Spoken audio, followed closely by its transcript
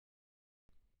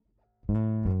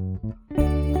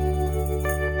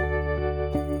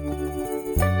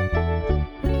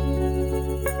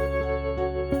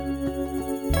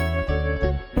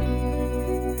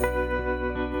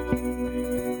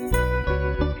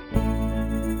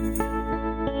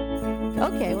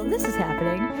Okay, well, this is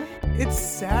happening. It's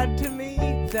sad to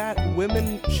me that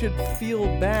women should feel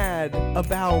bad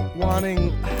about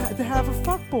wanting to have a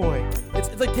fuckboy.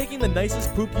 It's like taking the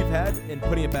nicest poop you've had and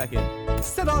putting it back in.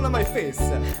 Sit on my face.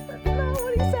 That's not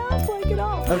what he sounds like at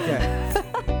all. Okay.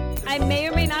 I may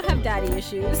or may not have daddy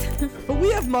issues. But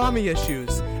we have mommy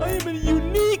issues. I am a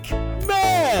unique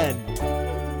man,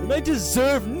 and I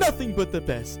deserve nothing but the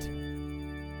best.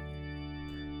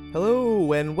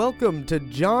 Hello and welcome to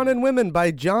John and Women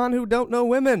by John Who Don't Know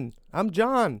Women. I'm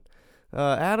John.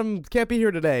 Adam can't be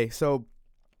here today, so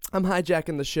I'm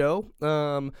hijacking the show,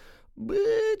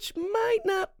 which might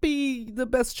not be the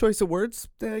best choice of words,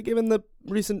 given the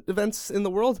recent events in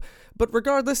the world. But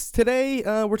regardless, today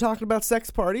we're talking about sex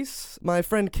parties. My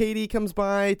friend Katie comes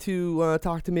by to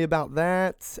talk to me about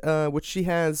that, which she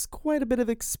has quite a bit of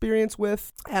experience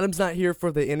with. Adam's not here for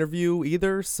the interview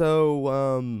either,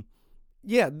 so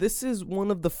yeah, this is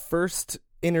one of the first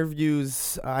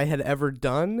interviews I had ever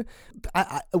done.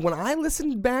 When I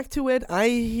listened back to it, I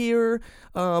hear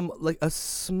like a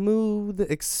smooth,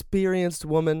 experienced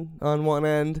woman on one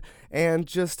end and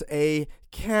just a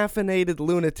caffeinated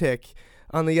lunatic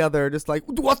on the other, just like,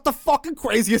 what's the fucking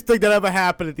craziest thing that ever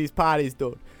happened at these parties,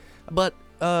 dude? But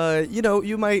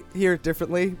you might hear it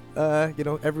differently.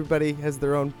 Everybody has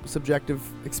their own subjective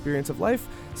experience of life.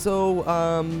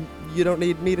 So, you don't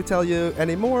need me to tell you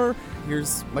anymore.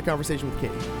 Here's my conversation with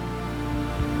Katie.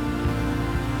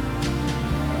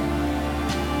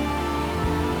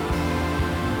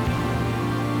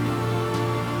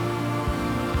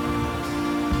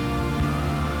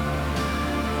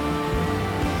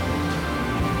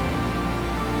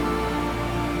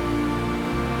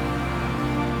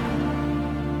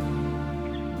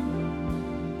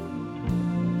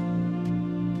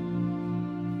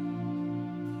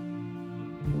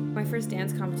 My first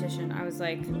dance competition, I was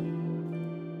like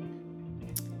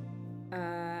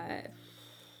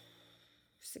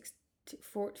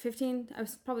 15. I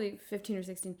was probably 15 or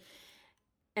 16.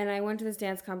 And I went to this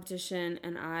dance competition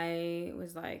and I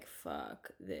was like,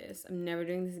 fuck this. I'm never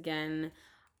doing this again.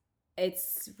 It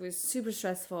was super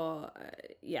stressful.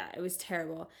 It was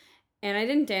terrible. And I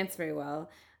didn't dance very well.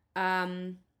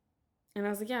 And I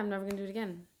was like, yeah, I'm never going to do it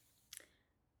again.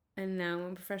 And now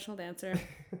I'm a professional dancer.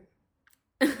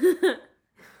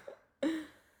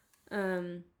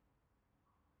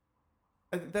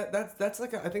 That's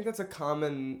like I think that's a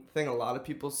common thing a lot of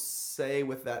people say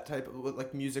with that type of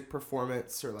like music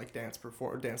performance or like dance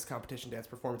competition, dance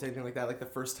performance, anything like that. Like the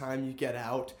first time you get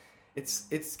out,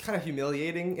 it's kind of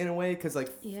humiliating in a way because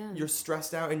like you're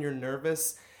stressed out and you're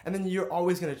nervous, and then you're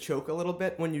always gonna choke a little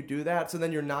bit when you do that. So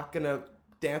then you're not gonna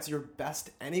dance your best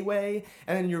anyway,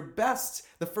 and then your best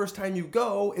the first time you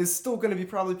go is still going to be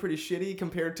probably pretty shitty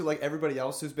compared to like everybody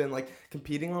else who's been like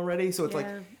competing already. So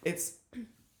it's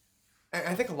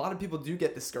I think a lot of people do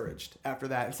get discouraged after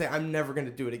that and say I'm never going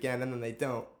to do it again, and then they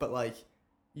don't. But like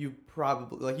you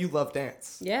probably like you love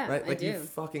dance, right? Like I do. You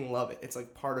fucking love it. It's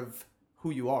like part of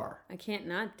who you are. I can't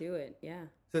not do it. Yeah.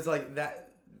 So it's like that.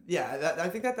 Yeah, I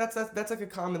think that's like a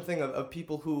common thing of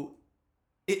people who.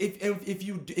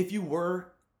 If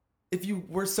you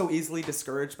were so easily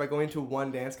discouraged by going to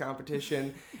one dance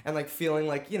competition and like feeling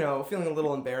a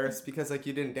little embarrassed because like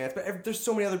you didn't dance, but there's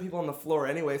so many other people on the floor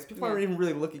anyways. People aren't even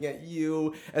really looking at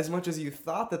you as much as you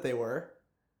thought that they were.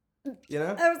 You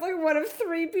know? I was like one of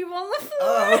 3 people on the floor.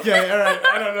 Oh, okay, all right.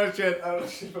 I don't know shit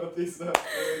about these stuff.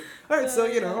 All right, so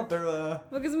they're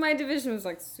because my division was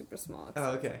like super small. It's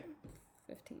okay.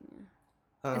 15.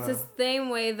 Yeah. It's the same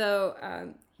way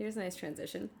though. Here's a nice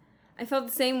transition. I felt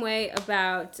the same way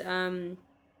about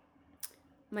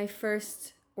my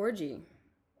first orgy.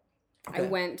 Okay. I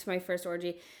went to my first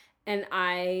orgy, and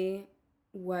I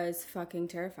was fucking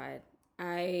terrified.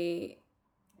 I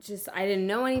didn't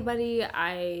know anybody.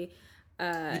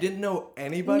 You didn't know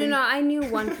anybody? No, I knew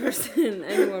one person.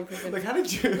 Like, how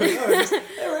did you?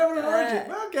 We're having an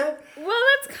orgy. Okay. Well,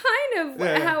 that's kind of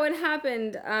how it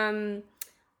happened.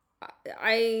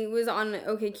 I was on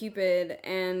OkCupid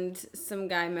and some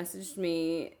guy messaged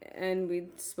me and we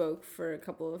spoke for a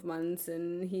couple of months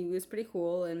and he was pretty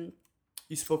cool. And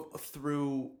you spoke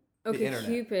through the internet?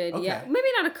 OkCupid, okay. Yeah. Maybe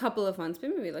not a couple of months,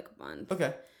 but maybe like a month.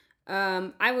 Okay.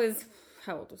 I was,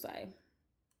 how old was I?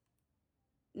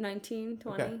 19,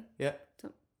 20? Okay, yeah.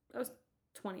 I was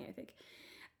 20, I think.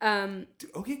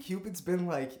 Dude, OkCupid's been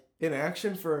like in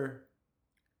action for...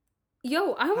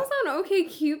 Yo, I was on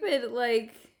OkCupid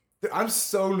like...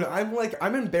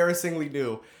 I'm embarrassingly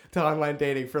new to online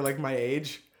dating for like my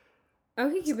age.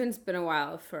 OkCupid's been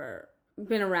around for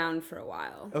a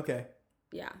while. Okay.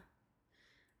 Yeah.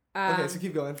 Okay, so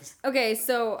keep going. Okay,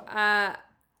 so I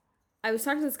was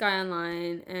talking to this guy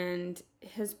online, and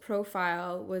his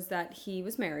profile was that he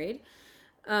was married.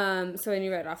 So I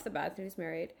knew right off the bat that he was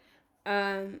married.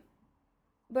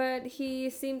 But he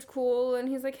seemed cool, and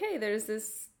he's like, hey, there's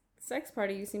this sex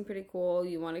party. You seem pretty cool.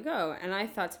 You want to go? And I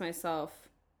thought to myself,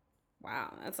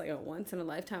 wow, that's like a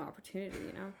once-in-a-lifetime opportunity,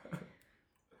 you know?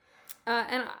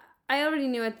 And I already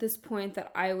knew at this point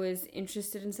that I was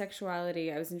interested in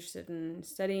sexuality. I was interested in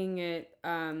studying it.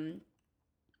 And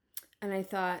I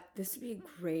thought this would be a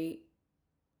great,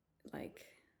 like,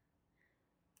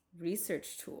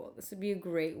 research tool. This would be a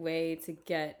great way to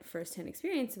get firsthand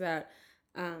experience about,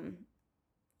 I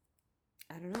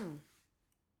don't know,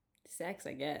 sex,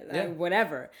 I guess. Yeah.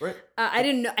 Whatever. Right. I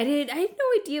had no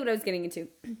idea what I was getting into.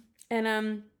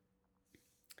 And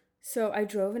so I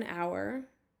drove an hour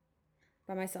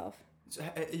by myself. So,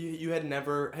 you had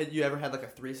you ever had like a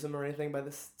threesome or anything by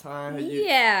this time?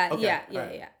 Yeah.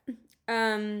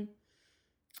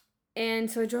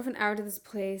 And so I drove an hour to this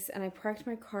place, and I parked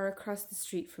my car across the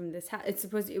street from this house.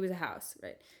 It was a house,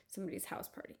 right? Somebody's house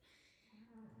party.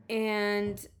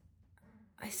 And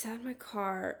I sat in my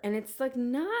car, and it's like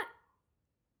not.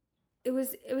 It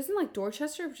was in like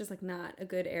Dorchester, which is like not a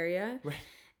good area. Right.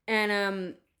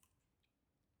 And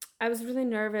I was really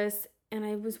nervous, and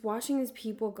I was watching these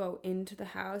people go into the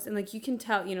house, and like you can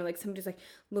tell, you know, like somebody's like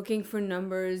looking for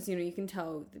numbers, you know, you can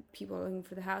tell the people are looking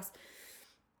for the house.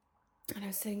 And I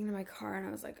was sitting in my car, and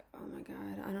I was like, oh my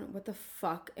God, I don't know, what the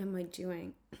fuck am I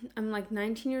doing? I'm like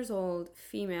 19 years old,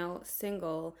 female,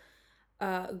 single,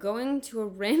 going to a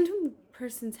random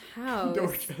person's house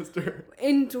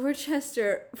in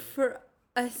Dorchester for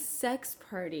a sex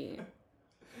party.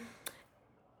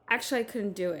 Actually, I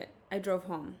couldn't do it. I drove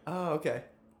home. Oh, okay.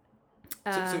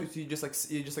 So you just like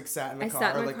sat in the car,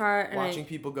 sat in my like car and watching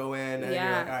people go in, and you're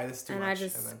like, all right, this is too much.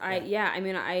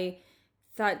 I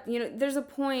thought, you know, there's a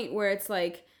point where it's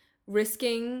like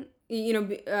risking, you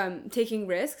know, taking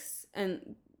risks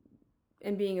and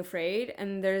being afraid,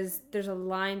 and there's a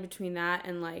line between that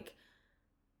and like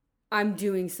I'm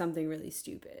doing something really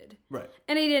stupid. Right.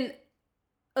 And I didn't,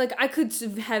 like, I could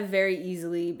have very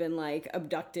easily been like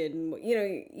abducted, and you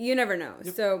know, you never know.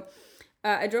 Yep. So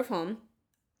I drove home,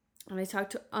 and I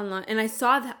talked to online, and I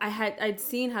saw that I'd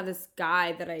seen how this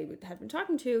guy that I had been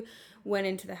talking to went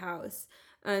into the house.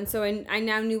 And so I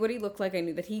now knew what he looked like. I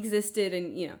knew that he existed,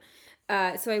 and, you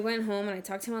know. So I went home, and I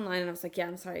talked to him online, and I was like, yeah,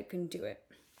 I'm sorry, I couldn't do it.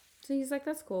 So he's like,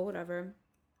 that's cool, whatever.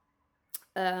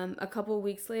 A couple of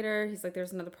weeks later, he's like,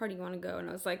 there's another party, you want to go? And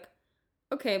I was like,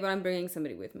 okay, but I'm bringing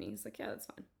somebody with me. He's like, yeah, that's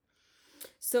fine.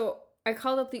 So I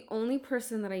called up the only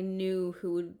person that I knew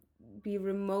who would be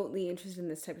remotely interested in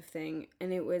this type of thing,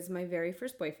 and it was my very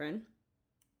first boyfriend,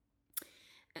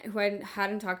 who I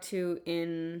hadn't talked to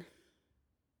in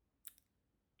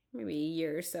maybe a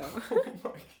year or so.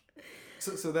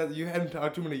 So that you hadn't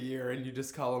talked to him in a year, and you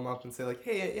just call him up and say like,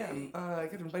 hey, yeah, I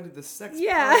got invited to this sex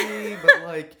party, but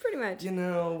like, pretty much, you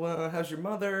know, how's your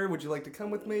mother? Would you like to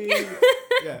come with me?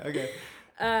 Yeah, okay.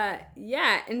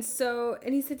 Yeah, and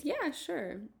he said, yeah,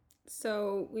 sure.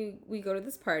 So we go to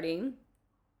this party.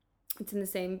 It's in the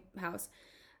same house.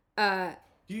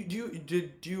 Did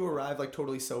you arrive like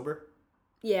totally sober?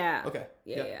 Yeah. Okay.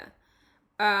 Yeah.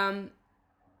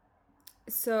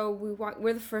 So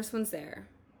we're the first ones there.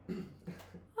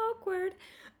 Awkward.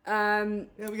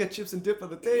 Yeah, we got chips and dip on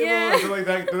the table. Yeah. Or something like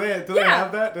that. Do they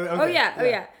have that? Okay. Oh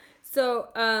yeah. So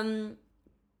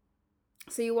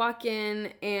so you walk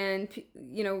in, and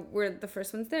you know, we're the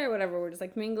first ones there. Whatever. We're just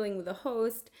like mingling with the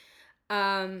host,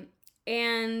 and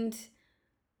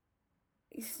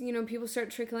you know, people start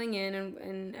trickling in,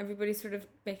 and everybody's sort of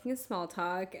making a small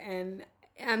talk, and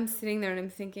I'm sitting there and I'm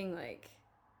thinking like,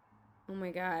 oh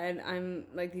my God, I'm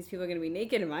like, these people are going to be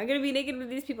naked. Am I going to be naked with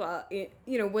these people?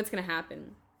 You know, what's going to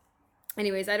happen?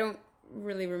 Anyways, I don't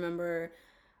really remember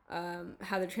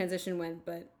how the transition went,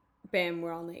 but bam,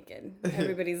 we're all naked.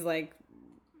 Everybody's like,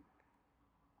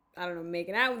 I don't know,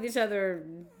 making out with each other,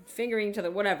 fingering each other,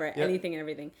 whatever, yep. Anything and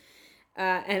everything.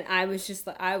 And I was just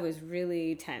like, I was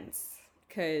really tense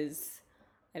because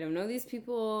I don't know these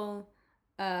people.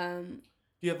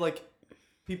 You have like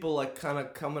people like kind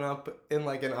of coming up in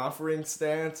like an offering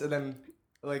stance, and then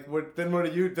like what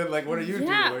do you do?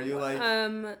 Are you like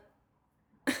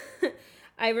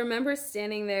I remember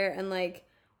standing there, and like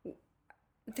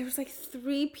there was like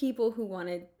 3 people who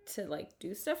wanted to like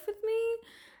do stuff with me,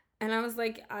 and I was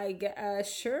like, I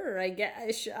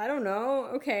don't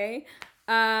know, okay.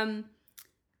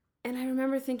 And I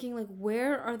remember thinking like,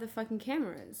 where are the fucking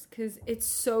cameras? Because it's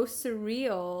so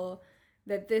surreal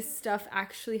that this stuff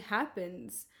actually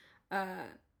happens.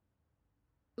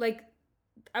 Like,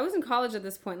 I was in college at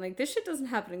this point. Like, this shit doesn't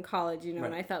happen in college, you know?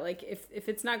 Right. And I thought, like, if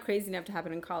it's not crazy enough to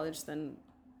happen in college, then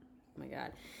my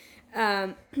God.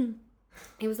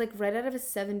 It was like right out of a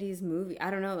 70s movie. I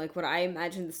don't know, like what I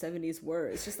imagined the 70s were.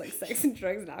 It's just like sex and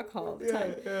drugs and alcohol all the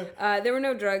time. Yeah. There were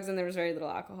no drugs and there was very little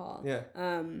alcohol. Yeah.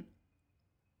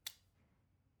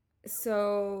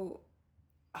 So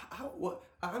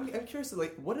I'm curious,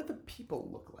 like, what do the people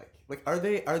look like? Like, are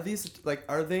they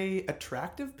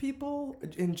attractive people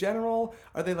in general?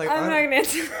 Are they like? I'm not gonna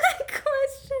answer that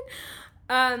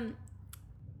question.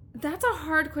 That's a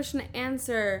hard question to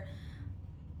answer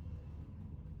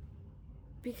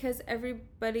because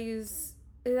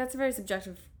that's a very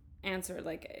subjective answer.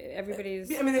 Like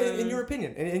everybody's. Yeah, I mean, in your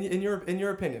opinion, in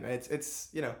your opinion, it's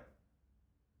you know.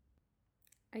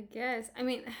 I guess. I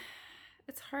mean,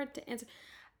 it's hard to answer.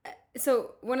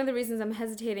 So one of the reasons I'm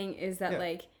hesitating is that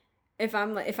like, if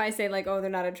I say like, oh, they're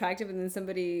not attractive, and then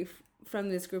somebody from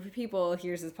this group of people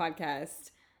hears this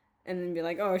podcast, and then be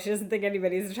like, oh, she doesn't think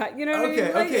anybody's attractive. You know what I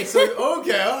mean? Like, I see.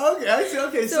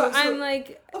 Okay, so I'm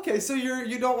like, okay, so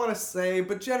you don't want to say,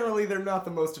 but generally they're not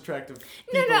the most attractive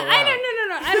people no, around.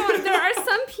 I don't. There are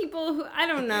some people who I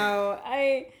don't know.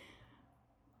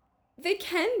 They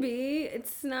can be.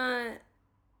 It's not.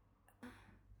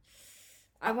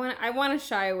 I want to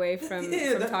shy away from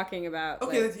talking about.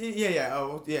 Okay, like,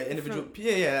 individual.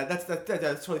 That's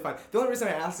totally fine. The only reason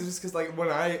I ask is just because like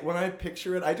when I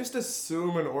picture it, I just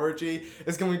assume an orgy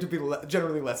is going to be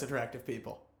generally less attractive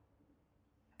people,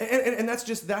 and that's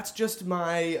just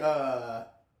my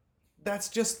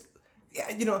that's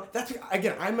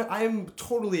again I'm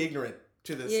totally ignorant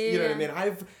to this. You know what I mean?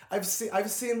 I've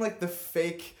seen like the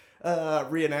fake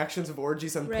reenactions of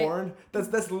orgies on porn.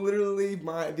 That's literally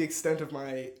the extent of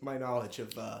my knowledge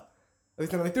of like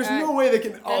there's no way they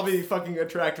can all be fucking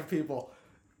attractive people.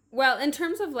 Well, in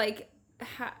terms of like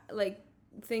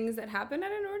things that happen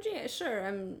at an orgy, sure.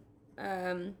 I'm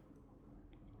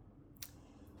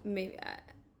maybe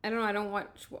I don't know. I don't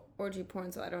watch orgy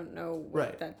porn, so I don't know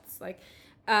what that's like.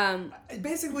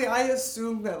 Basically, I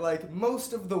assume that like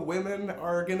most of the women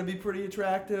are gonna be pretty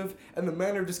attractive, and the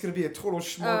men are just gonna be a total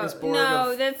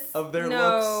smorgasbord of their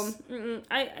looks.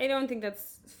 I don't think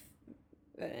that's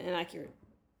an accurate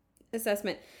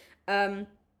assessment. There's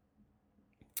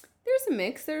a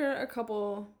mix. There are a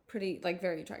couple pretty like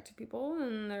very attractive people,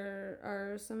 and there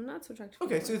are some not so attractive.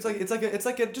 Okay, people. so it's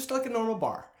like a normal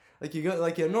bar. Like you go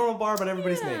like a normal bar, but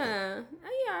everybody's naked. Yeah,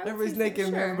 everybody's naked,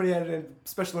 sure. and everybody had a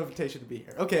special invitation to be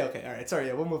here. Okay, all right,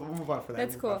 sorry, we'll move on for that.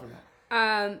 That's cool.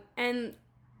 And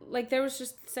like there was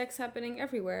just sex happening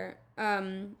everywhere.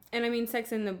 And I mean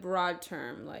sex in the broad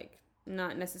term, like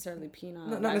not necessarily penile.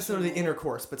 Not necessarily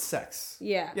intercourse, but sex.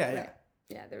 Yeah. Yeah.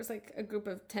 There was like a group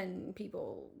of 10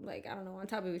 people, like I don't know, on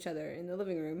top of each other in the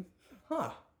living room. Huh.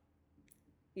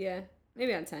 Yeah,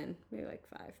 maybe on 10, maybe like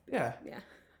 5. Yeah. Yeah.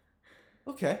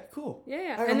 Okay, cool.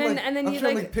 Yeah. And then I'm you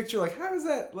trying like to picture like how is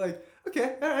that like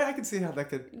okay, all right, I can see how that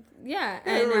could. Yeah.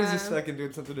 Everybody's just fucking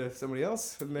doing something to somebody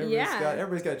else, and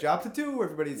everybody's got a job to do.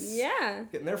 Everybody's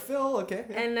getting their fill. Okay.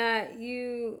 Yeah. And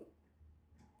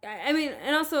I mean,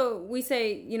 and also we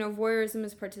say voyeurism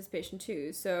is participation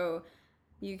too, so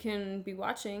you can be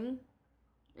watching,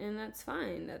 and that's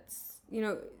fine. That's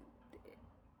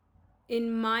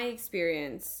in my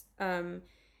experience.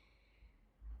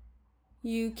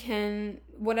 You can,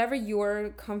 whatever your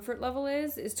comfort level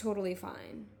is totally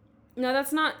fine. Now,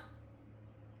 that's not,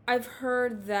 I've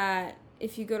heard that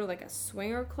if you go to like a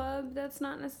swinger club, that's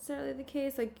not necessarily the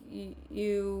case. Like I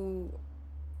guess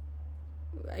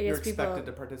you're expected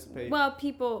to participate. Well,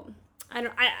 people,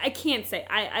 I can't say.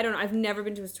 I don't know. I've never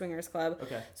been to a swingers club.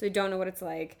 Okay. So I don't know what it's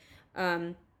like.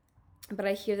 But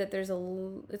I hear that it's a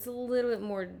little bit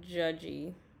more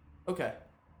judgy. Okay.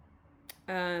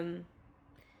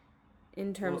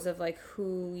 In terms of like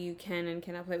who you can and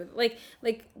cannot play with, like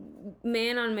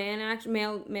man on man action,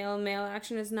 male on male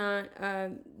action is not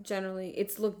generally,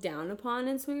 it's looked down upon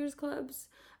in swingers clubs.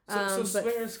 So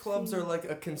swingers clubs are like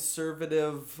a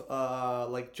conservative,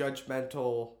 like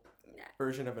judgmental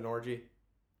version of an orgy.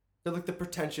 They're like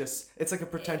it's like a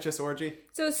pretentious orgy.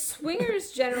 So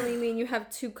swingers generally mean you have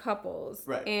two couples,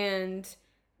 right? And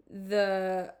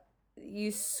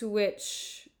you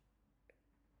switch.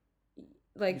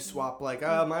 Like you swap like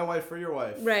my wife for your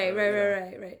wife.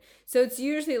 Right. So it's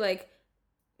usually like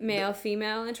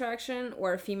male-female interaction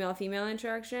or female-female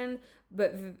interaction,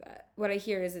 but what I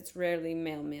hear is it's rarely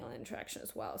male-male interaction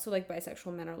as well. So like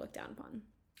bisexual men are looked down upon.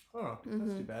 Oh,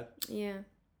 that's too bad. Yeah.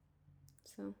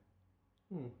 So.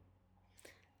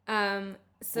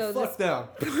 So fuck them.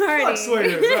 Party. Fuck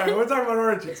swingers. Sorry, we're talking about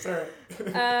orgies. Sorry.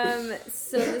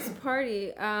 So this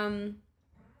party,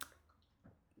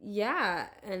 yeah,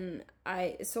 and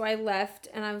I left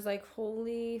and I was like,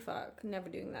 holy fuck, never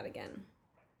doing that again.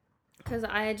 because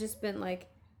I had just been like,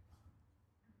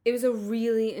 it was a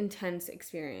really intense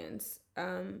experience.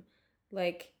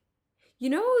 Like, you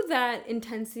know that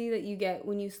intensity that you get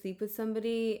when you sleep with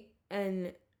somebody,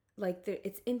 and like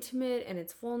it's intimate and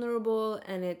it's vulnerable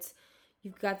and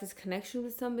you've got this connection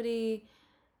with somebody.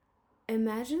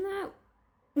 Imagine that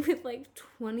with like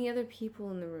 20 other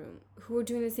people in the room who are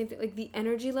doing the same thing. Like, the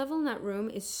energy level in that room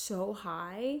is so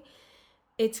high.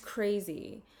 It's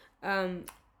crazy.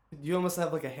 You almost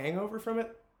have like a hangover from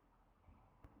it?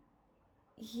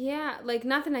 Yeah, like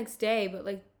not the next day, but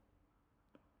like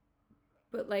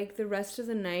the rest of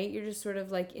the night, you're just sort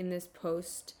of like in this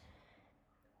post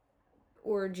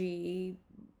orgy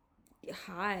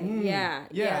high.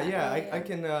 I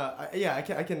can.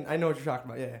 I know what you're talking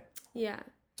about. Yeah.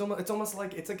 It's almost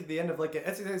like it's like at the end of like it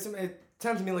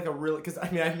sounds to me like a really, because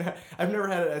I mean I've never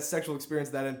had a sexual experience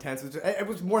that intense. It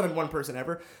was more than one person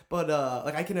ever, but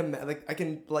like I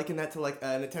can liken that to like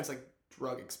an intense like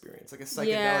drug experience, like a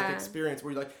psychedelic experience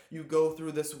where you go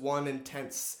through this one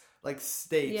intense like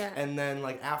state, and then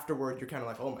like afterward you're kind of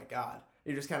like, oh my god,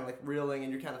 you're just kind of like reeling,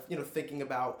 and you're kind of thinking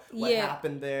about what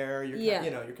happened there.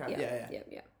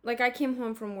 Like, I came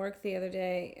home from work the other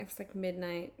day. It was like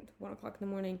midnight, 1 o'clock in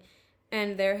the morning,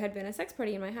 and there had been a sex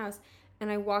party in my house.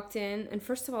 And I walked in, and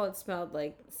first of all, it smelled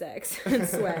like sex and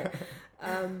sweat.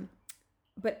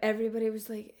 But everybody was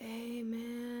like, "Hey,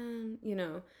 man,"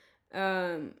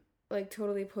 like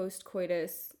totally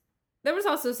post-coitus. There was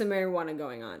also some marijuana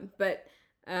going on, but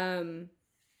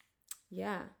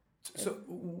yeah. So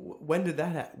when did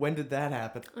that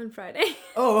happen? On Friday.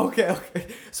 Oh, okay.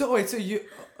 So wait,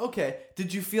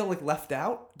 did you feel like left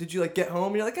out? Did you like get home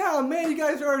and you're like, oh man, you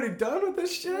guys are already done with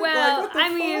this shit? Well, like, what the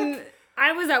fuck? mean,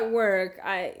 I was at work.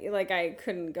 I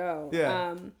couldn't go.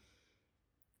 Yeah.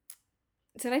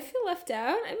 Did I feel left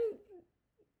out?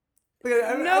 I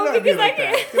don't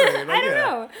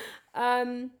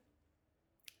know.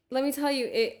 Let me tell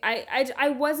you, I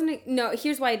wasn't, no,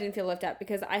 here's why I didn't feel left out,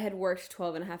 because I had worked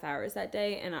 12 and a half hours that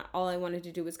day, and all I wanted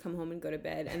to do was come home and go to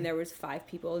bed, and there was 5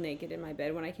 people naked in my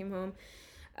bed when I came home.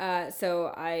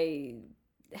 So I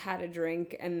had a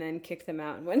drink and then kicked them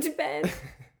out and went to bed.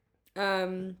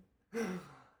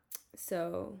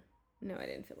 So no, I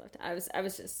didn't feel left out. I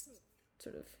was just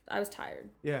sort of, I was tired.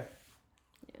 Yeah.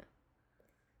 Yeah.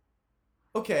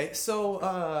 Okay,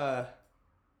 so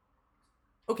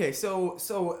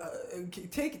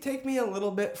take me a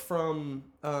little bit from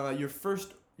your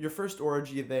first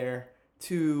orgy there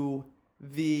to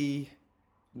the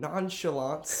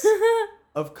nonchalance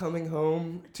of coming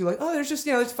home to like, oh, there's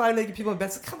 5 naked people in bed.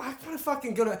 It's like, come on, I gotta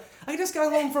fucking I just got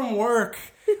home from work.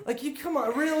 Like, you come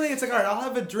on, really? It's like, all right, I'll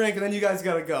have a drink and then you guys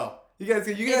gotta go. You guys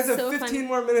have so 15 funny.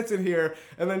 More minutes in here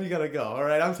and then you gotta go. All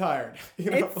right, I'm tired.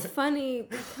 It's funny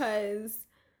because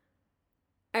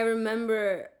I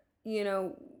remember,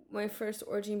 my first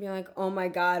orgy and being like, oh my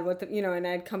God, what the, and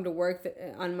I'd come to work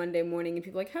on Monday morning and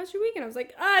people were like, how's your weekend? I was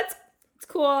like, it's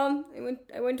cool.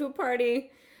 I went to a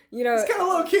party, It's kind of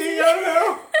low key,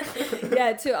 I don't know.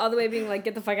 Yeah, to all the way being like,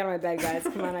 get the fuck out of my bed, guys.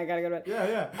 Come on, I gotta go to bed.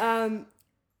 Yeah.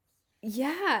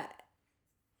 Yeah.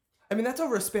 I mean, that's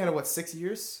over a span of what, 6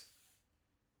 years?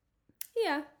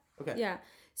 Yeah. Okay. Yeah.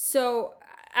 So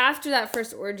after that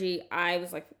first orgy, I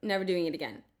was like, never doing it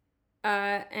again.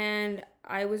 And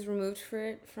I was removed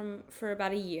for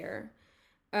about a year.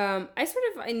 I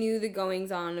knew the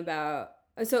goings on about,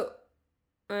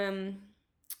 I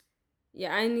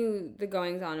knew the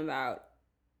goings on about,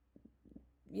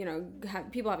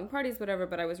 people having parties, whatever,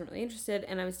 but I wasn't really interested.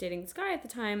 And I was dating this guy at the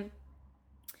time.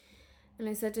 And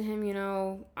I said to him,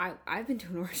 I've been to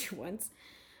an orgy once.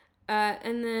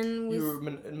 And then you were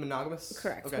monogamous?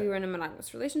 Correct. Okay. We were in a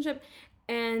monogamous relationship.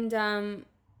 And,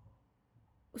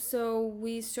 so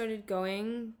we started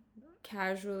going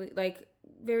casually, like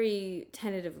very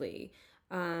tentatively.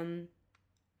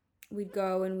 We'd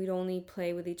go and we'd only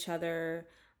play with each other.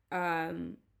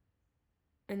 And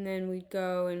then we'd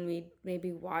go and we'd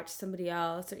maybe watch somebody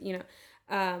else, or,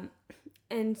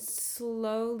 and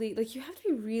slowly, like, you have to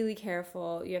be really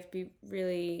careful. You have to be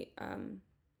really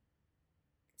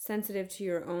sensitive to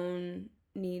your own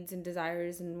needs and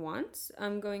desires and wants.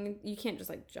 You can't just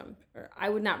like jump, or I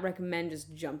would not recommend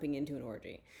just jumping into an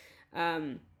orgy.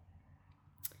 And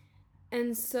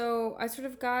so I sort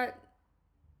of got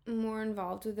more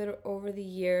involved with it over the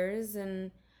years,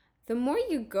 and the more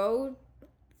you go,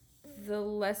 the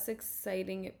less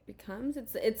exciting it becomes.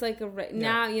 It's like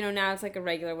now it's like a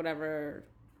regular whatever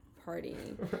party.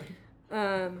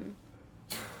 But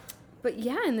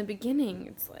yeah, in the beginning,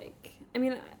 it's like, I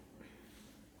mean,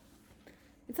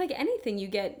 it's like anything, you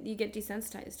get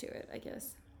desensitized to it, I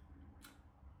guess.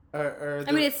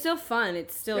 I mean, it's still fun.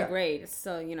 It's still Yeah. great. It's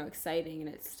still, exciting,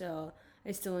 and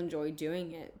I still enjoy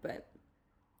doing it. But,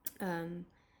 I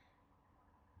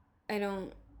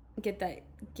don't get that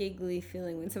giggly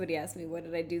feeling when somebody asks me, what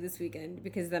did I do this weekend?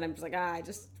 Because then I'm just like, I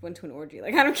just went to an orgy.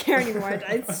 Like, I don't care anymore.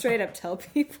 I straight up tell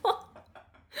people.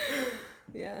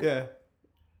 Yeah.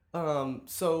 Yeah.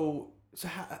 So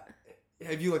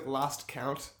have you, like, lost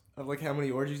count of, like, how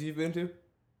many orgies you've been to?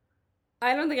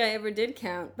 I don't think I ever did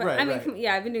count. But, Right, I mean, right.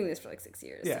 yeah, I've been doing this for, like, 6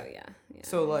 years. Yeah. So, yeah.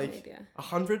 So, I have no like, idea.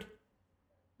 100?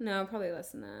 No, probably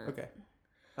less than that. Okay.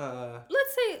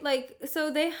 Let's say, like,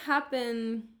 so they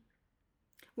happen...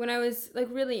 When I was, like,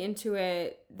 really into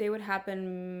it, they would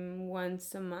happen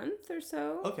once a month or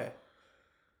so. Okay.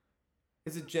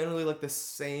 Is it generally, like, the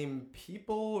same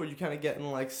people, or you kind of getting,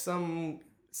 like, some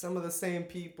of the same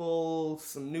people,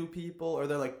 some new people, or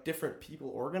they're, like, different people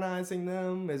organizing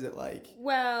them? Is it, like...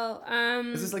 Well,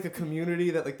 Is this, like, a community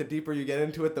that, like, the deeper you get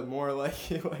into it, the more,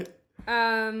 like, you, like...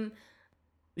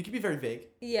 You can be very vague.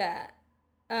 Yeah.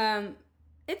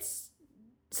 It's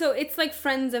like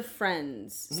friends of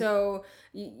friends. Mm-hmm. So,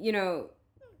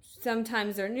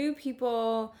 sometimes they're new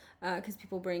people, because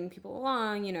people bring people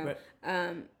along, Right.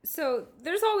 So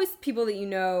there's always people that you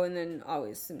know, and then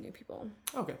always some new people.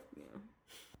 Okay. Yeah.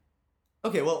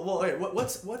 Okay, well, all right,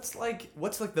 what's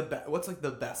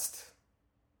the best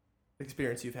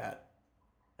experience you've had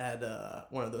at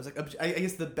one of those? Like, I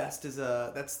guess the best is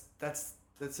that's a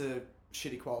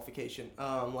shitty qualification.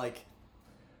 Like,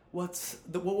 what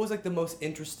was, like, the most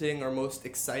interesting or most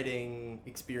exciting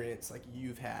experience, like,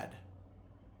 you've had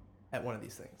at one of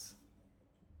these things?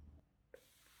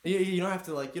 You don't have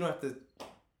to go. You don't have to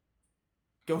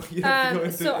go into any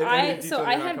detail So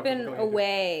I you're not had been comfortable going into.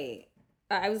 away.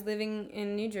 I was living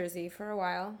in New Jersey for a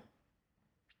while.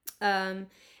 And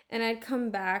I'd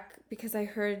come back because I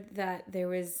heard that there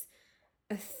was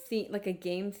a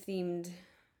game themed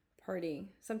party.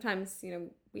 Sometimes,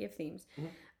 we have themes.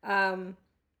 Mm-hmm.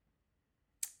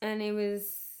 And it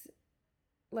was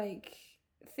like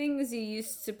things you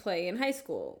used to play in high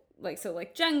school. Like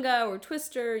Jenga or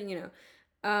Twister,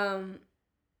 that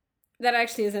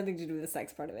actually has nothing to do with the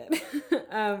sex part of it.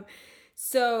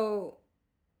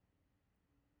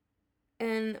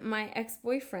 And my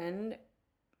ex-boyfriend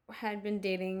had been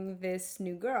dating this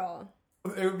new girl.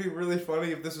 It would be really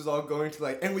funny if this was all going to,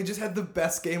 like, and we just had the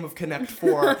best game of Connect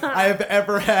 4 I have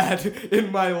ever had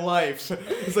in my life.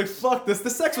 It's like, fuck this.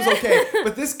 The sex was okay,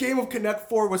 but this game of Connect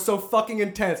 4 was so fucking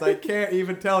intense. I can't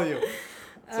even tell you.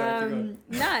 Sorry, keep going.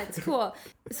 Nah, it's cool.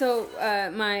 So,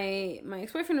 my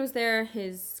ex-boyfriend was there.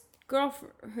 His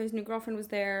new girlfriend was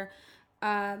there.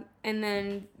 And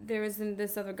then there was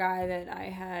this other guy that I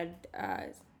had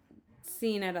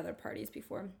seen at other parties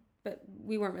before, but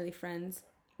we weren't really friends.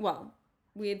 Well,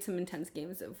 we had some intense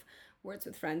games of Words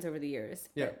with Friends over the years.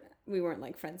 Yeah. But we weren't,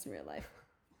 like, friends in real life.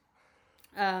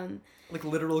 Like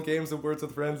literal games of Words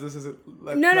with Friends. This isn't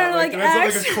like, No, not like that's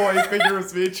not like a coy figure of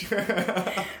speech.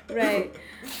 Right.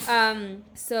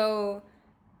 So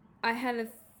I had a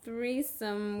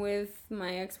threesome with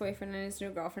my ex-boyfriend and his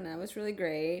new girlfriend. That was really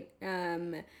great.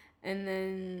 And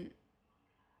then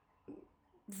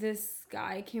this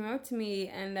guy came up to me,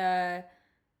 and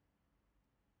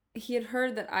he had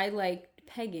heard that I liked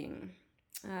pegging.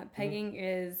 Pegging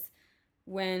is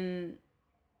when,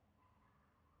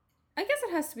 I guess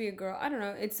it has to be a girl. I don't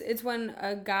know. It's when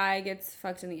a guy gets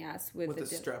fucked in the ass with a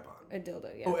strap on. A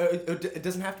dildo, yeah. Oh, it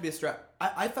doesn't have to be a strap.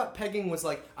 I thought pegging was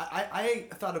like, I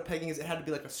thought of pegging as it had to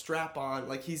be like a strap on,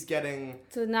 like he's getting...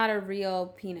 So not a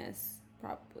real penis,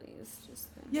 probably. It's just...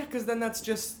 Yeah, because then that's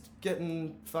just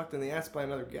getting fucked in the ass by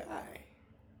another guy.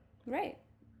 Right.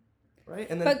 Right?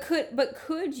 And then, But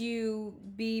could you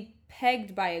be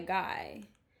pegged by a guy?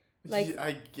 Like,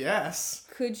 I guess.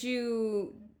 Could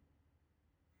you...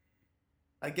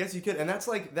 I guess you could, and that's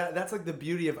like that's like the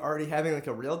beauty of already having like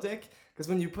a real dick, because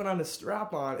when you put on a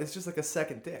strap on, it's just like a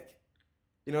second dick,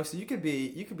 so you could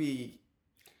be.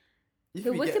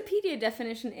 The Wikipedia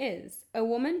definition is a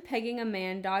woman pegging a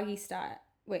man doggy style.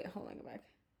 Wait, hold on, go back.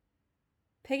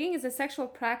 Pegging is a sexual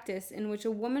practice in which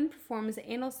a woman performs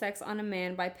anal sex on a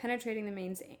man by penetrating the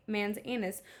man's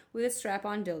anus with a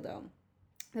strap-on dildo.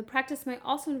 The practice may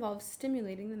also involve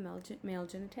stimulating the male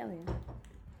genitalia.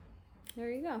 There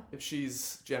you go. If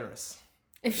she's generous.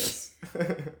 Yes.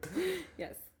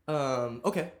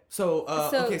 Okay.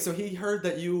 So he heard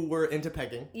that you were into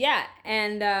pegging. Yeah,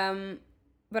 and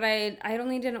but I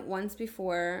only did it once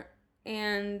before,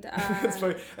 and It's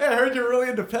funny. Hey, I heard you're really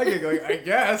into pegging. Like, I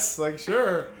guess, like,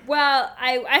 sure. Well,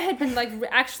 I had been like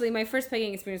actually my first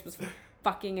pegging experience was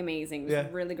fucking amazing. It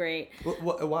was really great.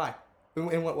 Why?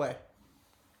 In what way?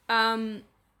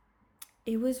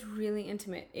 it was really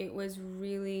intimate. It was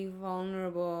really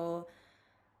vulnerable.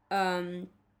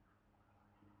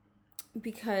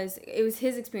 Because it was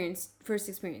his first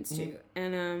experience too.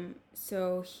 And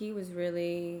so he was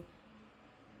really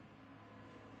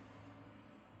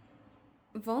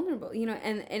vulnerable, you know,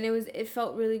 and it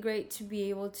felt really great to be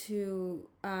able to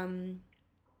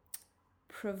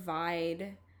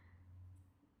provide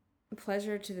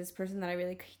pleasure to this person that I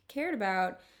really cared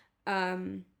about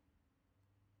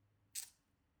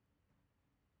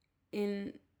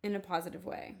in a positive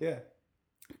way. Yeah.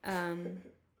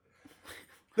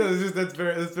 No,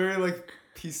 that's very like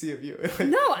PC of you. Like,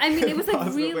 no, I mean it was like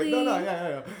positive, really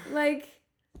yeah. Like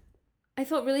I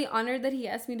felt really honored that he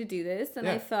asked me to do this, and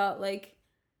I felt like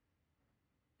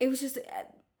it was just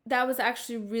that was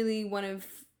actually really one of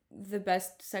the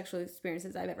best sexual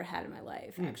experiences I've ever had in my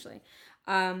life, actually.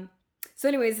 So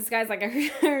anyways, this guy's like, I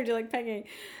heard you like pegging.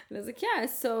 And I was like, yeah.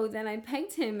 So then I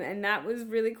pegged him, and that was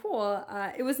really cool.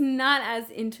 It was not as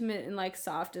intimate and like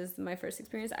soft as my first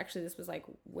experience. Actually, this was like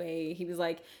he was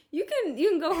like, you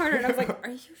can go harder. And I was like,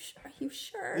 are you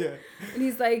sure? Yeah. And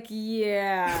he's like,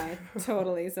 yeah,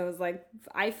 totally. So it was like,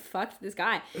 I fucked this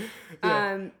guy.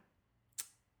 Yeah.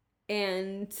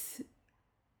 And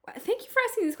thank you for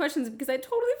asking these questions because I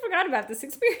totally forgot about this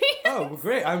experience. Oh, well,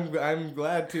 great. I'm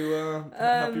glad to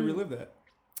help you relive that.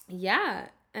 Yeah.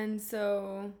 And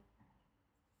so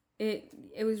it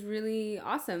was really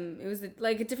awesome. It was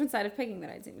like a different side of pegging that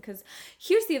I'd seen, because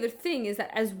here's the other thing is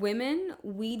that as women,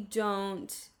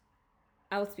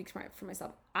 I will speak for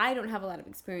myself. I don't have a lot of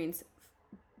experience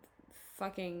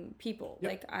fucking people.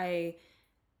 Yep. Like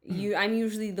I'm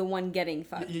usually the one getting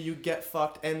fucked. You get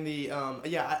fucked, and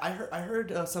I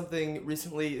heard something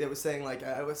recently that was saying like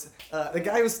the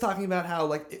guy was talking about how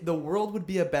like the world would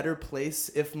be a better place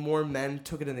if more men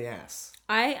took it in the ass.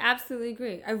 I absolutely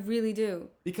agree. I really do.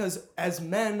 Because as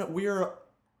men,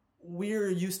 we're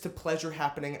used to pleasure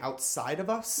happening outside of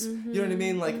us. Mm-hmm, you know what I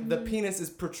mean? Like the penis is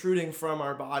protruding from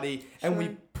our body,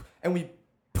 sure. and we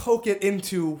poke it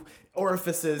into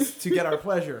orifices to get our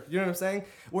pleasure. You know what I'm saying?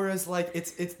 Whereas like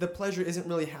it's the pleasure isn't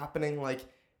really happening like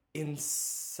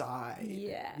inside.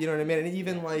 Yeah. You know what I mean? And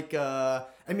even like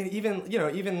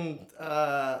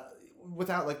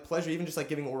without like pleasure, even just like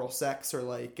giving oral sex or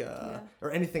like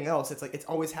or anything else, it's like it's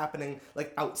always happening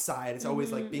like outside. It's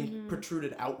always like being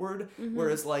protruded outward. Mm-hmm.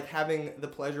 Whereas like having the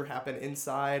pleasure happen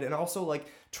inside, and also like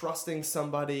trusting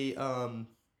somebody to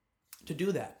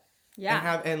do that.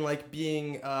 Yeah. And like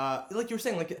being like you were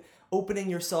saying, like opening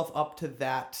yourself up to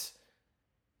that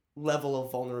level of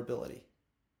vulnerability.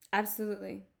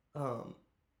 Absolutely.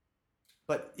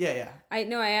 But yeah. I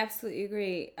absolutely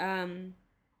agree. I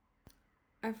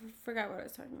forgot what I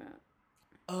was talking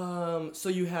about. So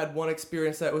you had one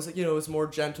experience that was, it was more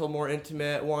gentle, more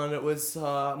intimate. One that was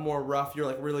more rough. You're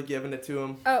like really giving it to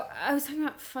him. Oh, I was talking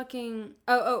about fucking.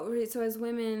 Right. So as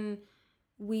women,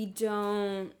 we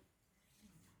don't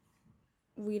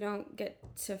get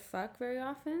to fuck very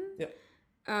often. Yep.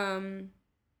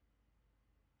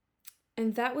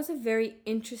 And that was a very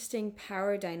interesting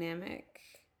power dynamic.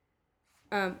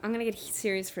 I'm gonna get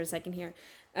serious for a second here.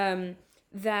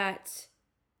 That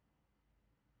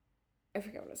I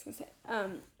forgot what I was gonna say.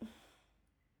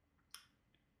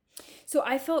 So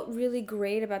I felt really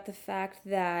great about the fact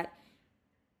that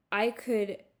I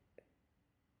could,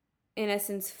 in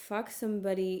essence, fuck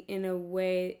somebody in a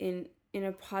way, in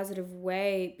a positive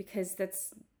way, because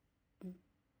that's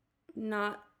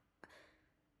not.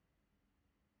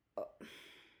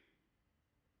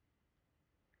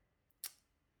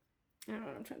 I don't know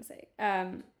what I'm trying to say.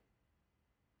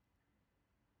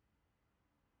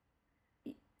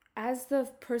 As the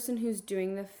person who's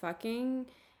doing the fucking,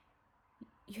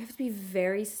 you have to be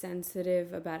very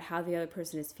sensitive about how the other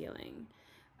person is feeling,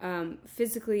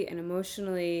 physically and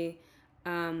emotionally.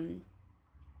 And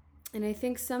I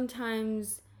think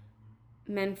sometimes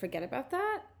men forget about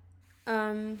that.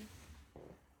 And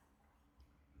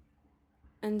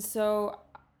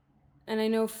I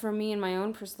know for me in my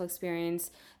own personal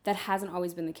experience, that hasn't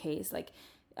always been the case. Like,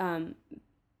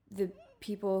 the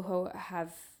people who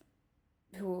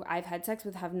I've had sex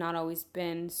with have not always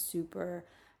been super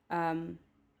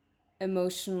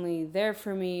emotionally there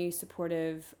for me,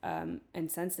 supportive, and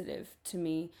sensitive to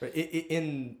me. Right.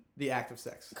 In the act of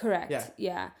sex. Correct.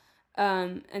 Yeah.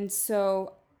 And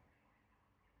so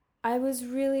I was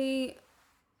really...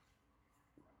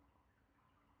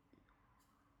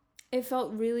 It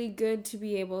felt really good to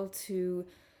be able to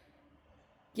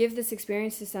give this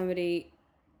experience to somebody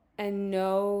and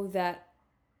know that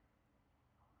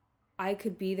I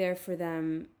could be there for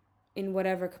them in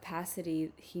whatever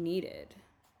capacity he needed.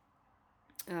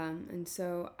 And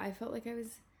so I felt like I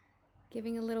was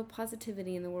Giving a little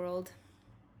positivity in the world.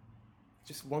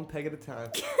 Just one peg at a time.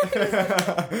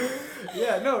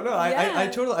 I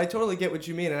totally get what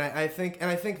you mean, and I think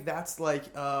that's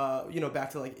like back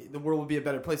to like the world would be a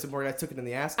better place if more guys took it in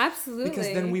the ass. Absolutely. Because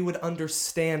then we would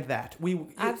understand that. We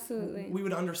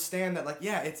would understand that, like,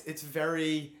 yeah, it's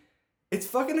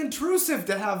fucking intrusive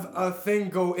to have a thing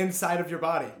go inside of your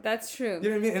body. That's true. You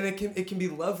know what I mean? And it can be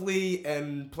lovely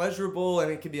and pleasurable,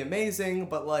 and it can be amazing,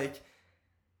 but like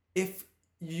there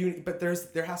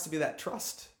has to be that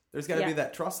trust. There's got to be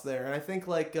that trust there, and I think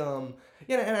like and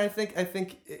I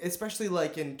think especially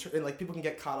like in like people can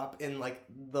get caught up in like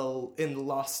in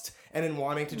lust and in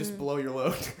wanting to just blow your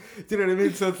load. Do you know what I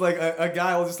mean? So it's like a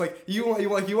guy will just like you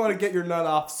want to get your nut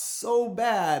off so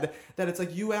bad that it's like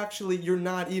you're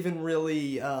not even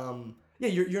really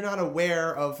you're not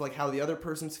aware of like how the other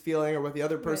person's feeling or what the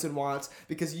other person wants,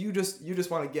 because you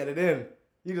just want to get it in.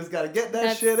 You just got to get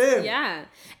that shit in. Yeah,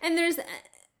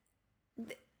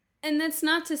 and that's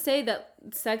not to say that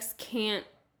sex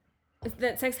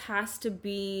has to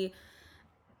be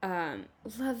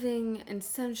loving and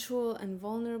sensual and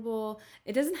vulnerable.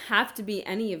 It doesn't have to be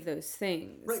any of those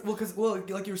things. Right. Well,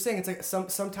 like you were saying, it's like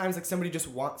sometimes like somebody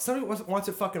wants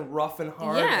it fucking rough and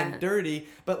hard and dirty,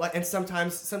 but like, and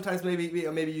sometimes maybe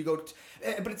you go,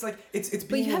 but it's like it's being.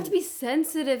 But you have to be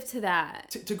sensitive to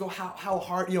that. To go how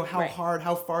hard,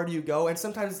 how far do you go? And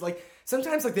sometimes like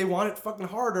they want it fucking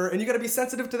harder, and you got to be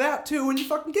sensitive to that too, and you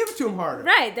fucking give it to them harder.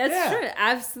 Right, that's true.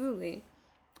 Absolutely.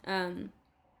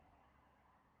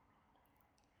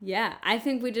 Yeah, I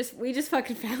think we just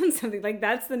fucking found something. Like,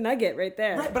 that's the nugget right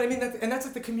there. Right, but I mean, that's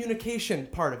like the communication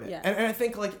part of it. Yeah. And I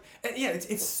think like,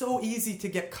 it's so easy to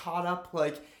get caught up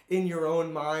like in your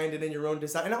own mind and in your own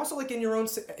desire, and also like in your own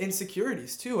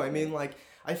insecurities too. I mean, like,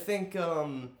 I think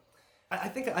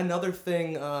another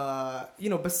thing,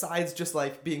 besides just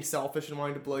like being selfish and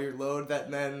wanting to blow your load, that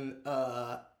men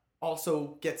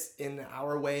also gets in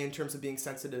our way in terms of being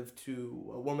sensitive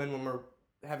to a woman when we're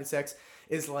having sex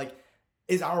is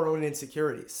our own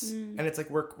insecurities. And it's like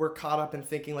we're caught up in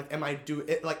thinking like, am I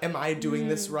doing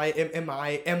this right? Am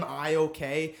I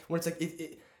okay? When it's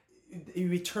like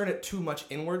we turn it too much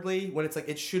inwardly, when it's like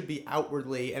it should be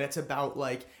outwardly, and it's about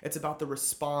the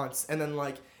response. And then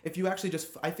like if you actually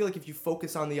I feel like if you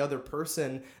focus on the other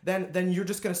person, then you're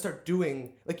just gonna start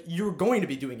doing, like, you're going to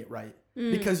be doing it right.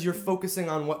 Because you're focusing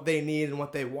on what they need and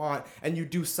what they want, and you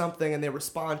do something and they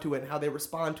respond to it, and how they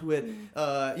respond to it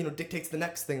dictates the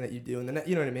next thing that you do, and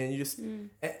you know what I mean. And you just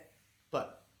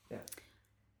but yeah,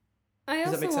 I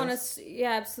also want to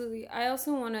absolutely. I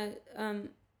also want to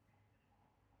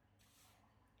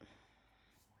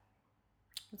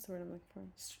what's the word I'm looking for?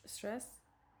 Stress?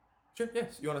 Sure,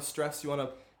 yes. You want to stress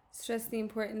the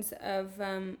importance of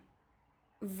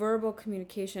verbal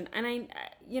communication. And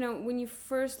when you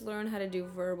first learn how to do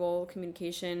verbal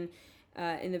communication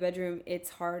in the bedroom, it's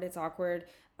hard, it's awkward,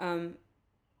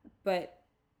 but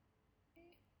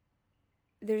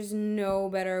there's no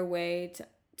better way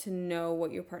to know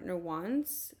what your partner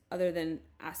wants other than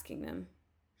asking them.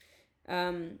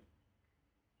 And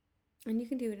you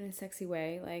can do it in a sexy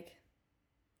way, like,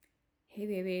 hey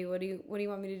baby, what do you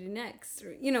want me to do next?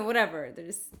 Or, whatever.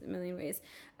 There's a million ways.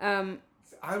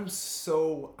 I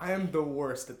am the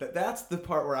worst at that. That's the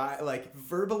part where I like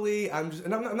verbally. I'm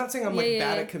not saying I'm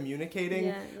bad at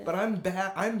communicating, but I'm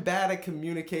bad at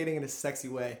communicating in a sexy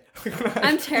way.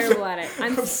 I'm terrible at it.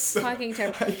 I'm fucking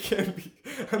terrible. I can't be.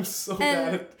 I'm so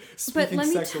bad at speaking sexually. But let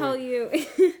me tell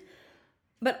you.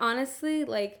 But honestly,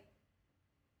 like,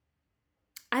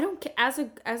 I don't as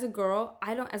a girl.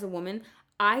 As a woman,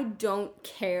 I don't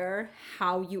care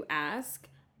how you ask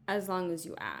as long as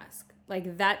you ask.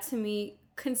 Like, that to me.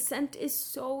 Consent is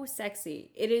so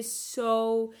sexy. It is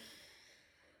so,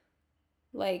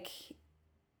 like,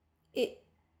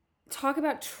 talk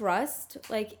about trust.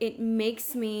 Like, it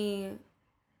makes me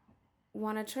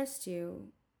want to trust you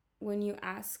when you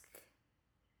ask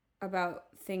about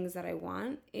things that I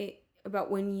want.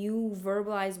 About when you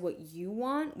verbalize what you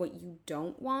want, what you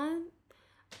don't want.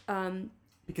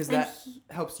 Because that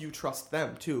helps you trust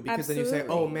them too. Because Then you say,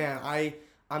 oh man,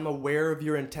 I'm aware of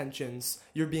your intentions.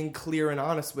 You're being clear and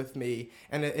honest with me.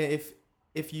 And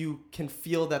if you can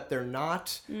feel that they're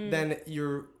not, then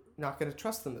you're not going to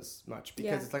trust them as much,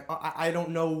 because it's like, I don't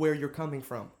know where you're coming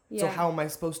from. So how am I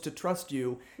supposed to trust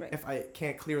you if I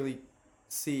can't clearly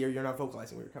see, or you're not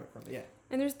vocalizing where you're coming from? Yeah.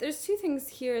 And there's two things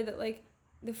here that, like,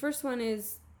 the first one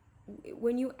is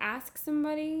when you ask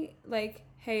somebody, like,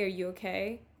 hey, are you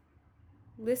okay?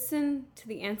 Listen to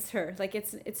the answer. Like,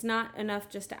 it's not enough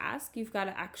just to ask. You've got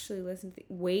to actually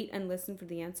wait and listen for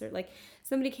the answer. Like,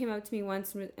 somebody came up to me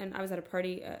once, and I was at a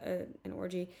party, an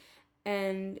orgy,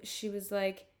 and she was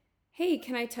like, hey,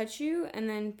 can I touch you? And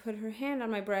then put her hand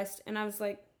on my breast, and I was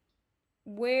like,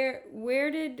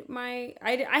 where did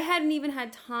I hadn't even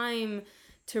had time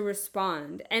to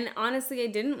respond, and honestly I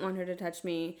didn't want her to touch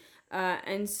me,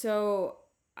 and so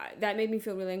that made me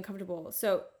feel really uncomfortable.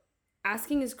 So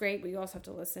asking is great, but you also have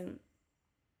to listen.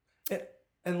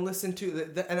 And listen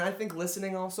to and I think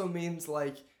listening also means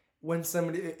like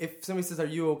if somebody says, are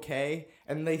you okay?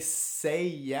 And they say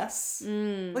yes,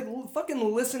 like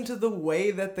fucking listen to the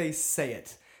way that they say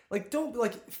it. Like, don't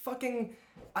like fucking.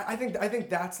 I think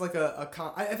that's like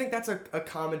I think that's a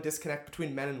common disconnect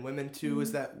between men and women too.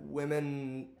 Is that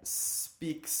women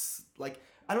speaks like.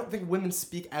 I don't think women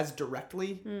speak as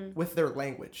directly with their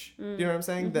language. Do you know what I'm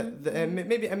saying? And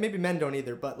maybe men don't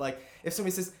either. But like, if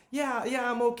somebody says, "Yeah,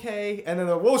 I'm okay," and then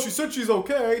they're, well, she said she's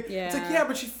okay. Yeah. It's like, yeah,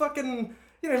 but she fucking,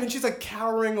 you know what I mean? She's like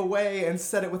cowering away and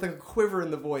said it with like a quiver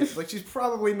in the voice. Like she's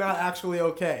probably not actually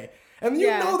okay. And you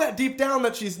know that deep down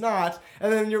that she's not.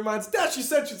 And then in your mind's, she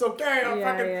said she's okay. I'm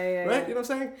fucking, right? You know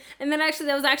what I'm saying? And then actually,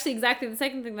 that was actually exactly the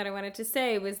second thing that I wanted to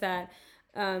say was that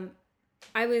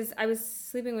I was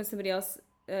sleeping with somebody else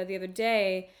the other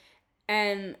day,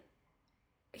 and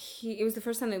it was the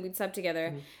first time that we'd slept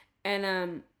together,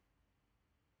 and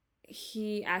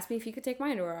he asked me if he could take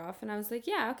my underwear off, and I was like,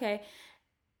 yeah, okay.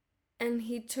 And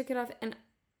he took it off, and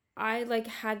I like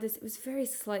had this, it was very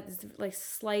slight, this like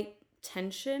slight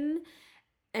tension,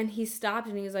 and he stopped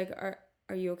and he was like, are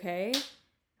you okay?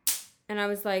 And I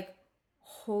was like,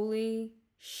 holy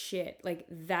shit, like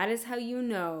that is how you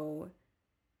know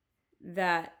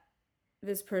that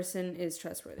this person is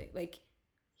trustworthy. Like,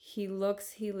 he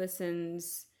looks, he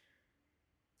listens.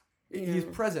 He's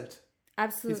present.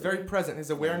 Absolutely. He's very present. His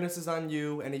awareness is on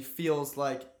you, and he feels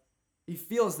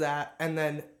that, and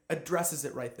then addresses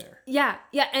it right there. Yeah,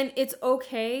 and it's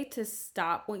okay to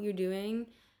stop what you're doing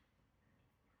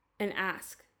and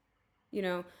ask. You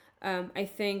know, I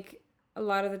think a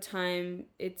lot of the time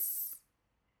it's,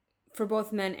 for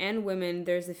both men and women,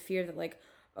 there's a fear that like,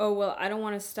 oh, well, I don't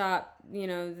want to stop, you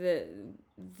know,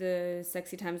 the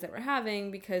sexy times that we're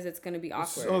having because it's going to be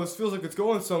awkward. Oh, this feels like it's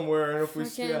going somewhere. And if we,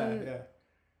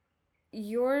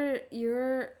 Your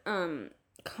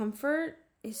comfort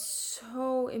is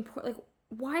so important. Like,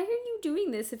 why are you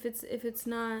doing this if it's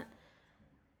not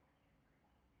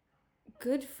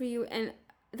good for you? And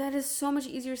that is so much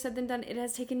easier said than done. It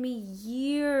has taken me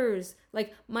years,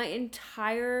 like my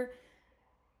entire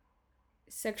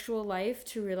sexual life,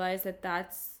 to realize that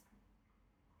that's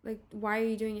like, why are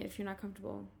you doing it if you're not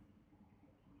comfortable?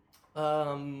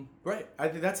 Right. I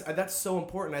think that's so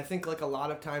important. I think like a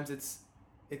lot of times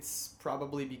it's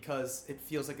probably because it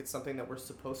feels like it's something that we're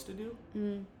supposed to do.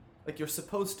 Like you're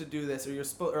supposed to do this,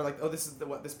 or like, oh, this is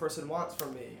what this person wants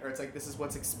from me, or it's like this is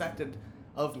what's expected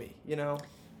of me, you know?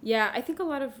 Yeah, I think a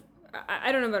lot of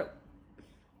I don't know about.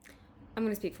 I'm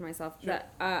gonna speak for myself. Sure.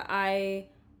 That I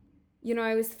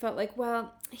always felt like,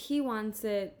 well, he wants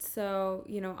it, so,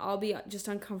 you know, I'll be just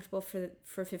uncomfortable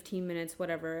for 15 minutes,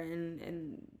 whatever,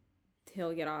 and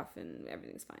he'll get off and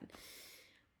everything's fine.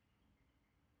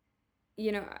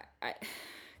 You know, I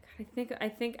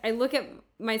think I look at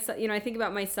myself, you know, I think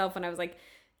about myself when I was like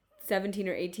 17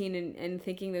 or 18 and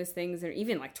thinking those things, or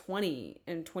even like 20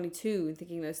 and 22 and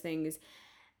thinking those things.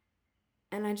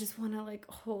 And I just want to like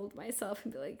hold myself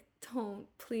and be like, don't,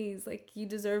 please, like, you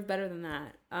deserve better than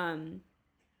that. And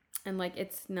like,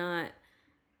 it's not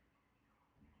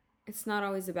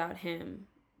always about him.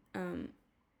 And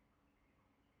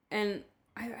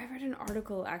I read an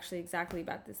article actually exactly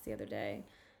about this the other day.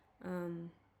 And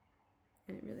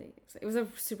it was a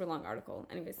super long article.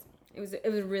 Anyways, it was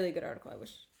a really good article. I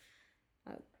wish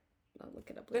I'll look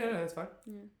it up later. Yeah, that's fine.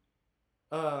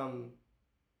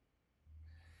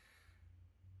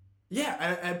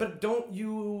 Yeah. But don't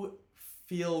you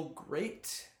feel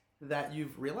great that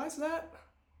you've realized that?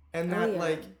 And that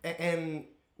like, and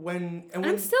when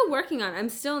I'm still working on it. I'm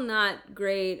still not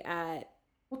great at.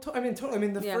 Well, totally. I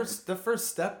mean, the first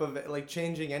step of it, like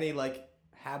changing any like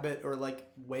habit or like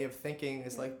way of thinking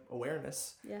is like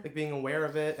awareness. Yeah. Like being aware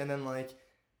of it, and then like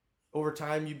over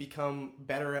time you become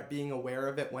better at being aware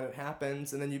of it when it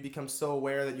happens, and then you become so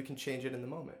aware that you can change it in the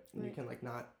moment, and you can like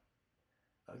not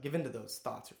give into those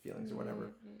thoughts or feelings or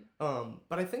whatever.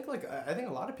 But I think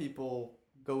a lot of people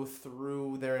go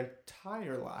through their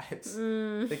entire lives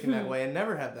thinking that way and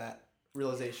never have that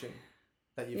realization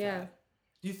that you've had.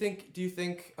 Do you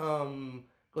think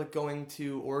like going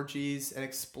to orgies and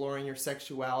exploring your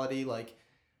sexuality, like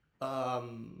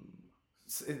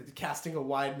casting a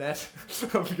wide net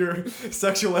of your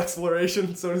sexual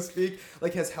exploration, so to speak,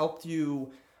 like has helped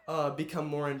you become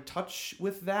more in touch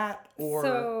with that? Or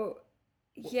so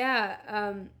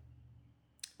yeah,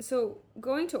 So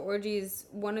going to orgies,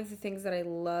 one of the things that I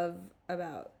love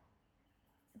about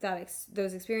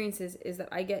those experiences is that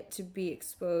I get to be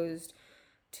exposed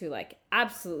to like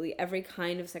absolutely every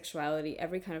kind of sexuality,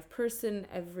 every kind of person,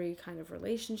 every kind of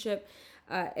relationship.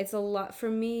 It's a lot for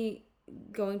me.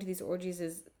 Going to these orgies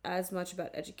is as much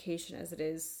about education as it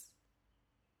is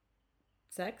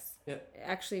sex. Yeah.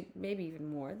 Actually, maybe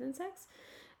even more than sex.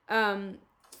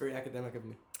 It's very academic of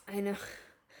me. I know.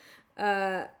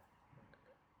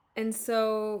 And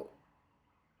so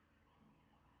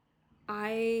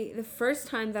the first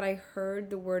time that I heard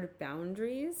the word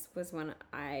boundaries was when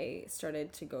I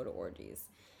started to go to orgies.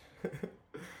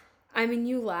 I mean,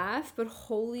 you laugh, but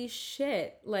holy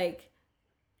shit. Like,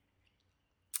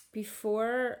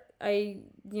 before I,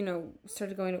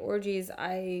 started going to orgies,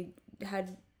 I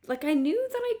had, like, I knew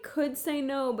that I could say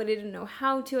no, but I didn't know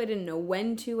how to. I didn't know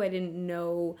when to. I didn't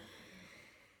know.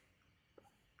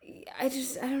 I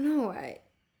don't know. I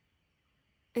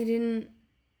didn't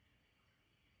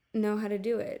know how to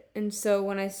do it. And so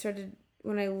when I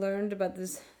learned about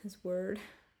this word,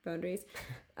 boundaries,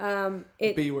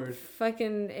 it B word.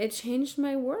 it changed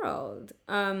my world.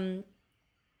 And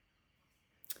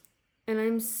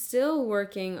I'm still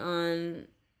working on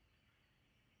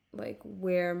like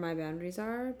where my boundaries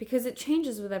are, because it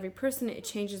changes with every person. It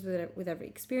changes with every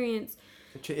experience.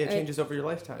 It changes over your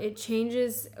lifetime. It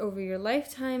changes over your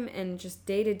lifetime and just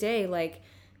day to day. Like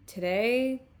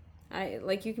today,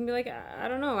 you can be like, I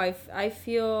don't know, I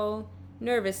feel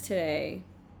nervous today,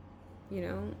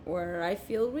 or I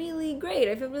feel really great.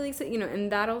 I feel really excited, and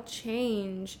that'll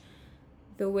change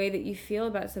the way that you feel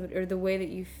about somebody, or the way that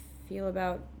you feel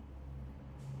about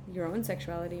your own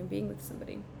sexuality and being with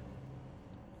somebody.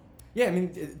 Yeah, I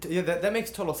mean, that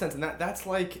makes total sense, and that's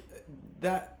like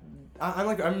that.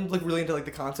 I'm really into like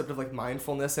the concept of like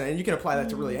mindfulness, and you can apply that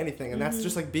to really anything, and that's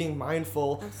just like being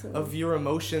mindful of your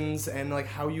emotions and like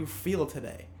how you feel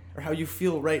today, or how you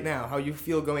feel right now, how you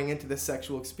feel going into this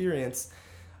sexual experience.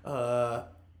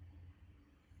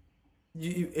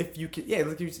 If you can,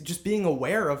 like you're just being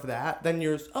aware of that, then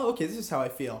you're, okay, this is how I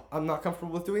feel. I'm not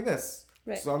comfortable with doing this,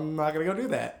 right. So I'm not gonna go do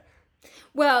that.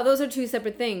 Well, those are two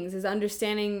separate things: is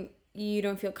understanding you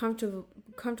don't feel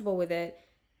comfortable with it,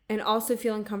 and also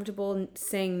feeling comfortable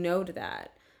saying no to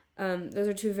that. Those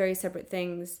are two very separate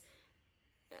things.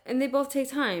 And they both take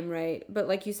time, right? But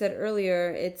like you said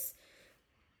earlier, it's,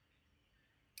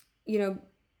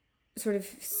 sort of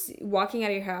walking out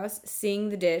of your house, seeing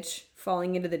the ditch,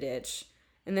 falling into the ditch.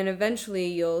 And then eventually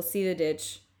you'll see the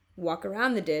ditch, walk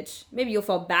around the ditch. Maybe you'll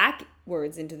fall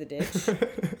backwards into the ditch.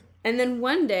 And then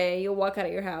one day you'll walk out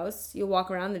of your house, you'll walk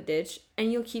around the ditch,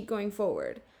 and you'll keep going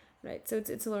forward, right? So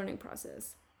it's a learning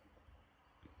process.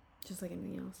 Just like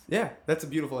anything else. Yeah, that's a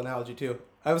beautiful analogy too.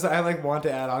 I want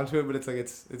to add on to it, but it's like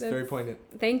it's very poignant.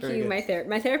 Thank you. Good.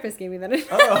 My therapist gave me that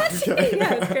analogy. Oh, okay.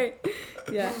 Yeah, it's great.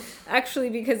 Yeah, actually,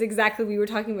 because exactly we were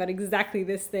talking about exactly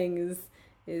this thing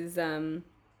is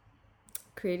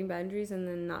creating boundaries and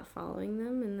then not following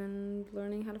them, and then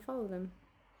learning how to follow them.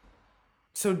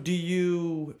 So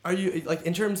are you like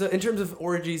in terms of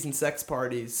orgies and sex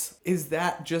parties, is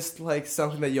that just like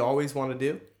something that you always want to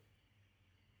do?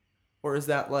 Or is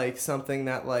that like something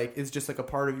that like is just like a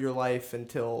part of your life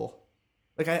until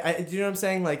like I do you know what I'm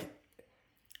saying? Like,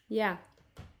 yeah.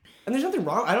 And there's nothing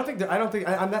wrong.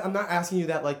 I'm not asking you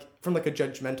that like from like a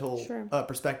judgmental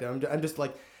perspective. I'm just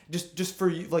like just for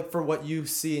you, like for what you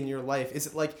see in your life. Is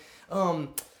it like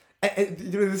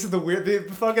this is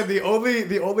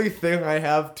the only thing I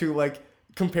have to like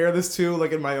compare this to,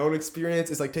 like in my own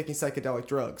experience, is like taking psychedelic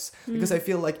drugs, because I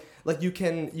feel like you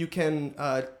can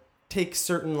take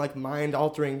certain like mind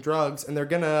altering drugs, and they're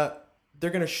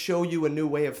gonna show you a new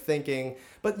way of thinking,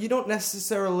 but you don't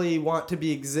necessarily want to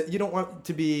be you don't want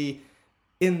to be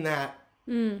in that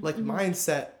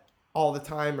mindset all the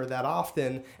time or that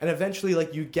often, and eventually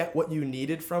like you get what you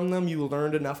needed from them. You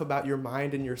learned enough about your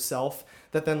mind and yourself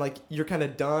that then like you're kind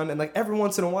of done, and like every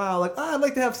once in a while like I'd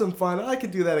like to have some fun, I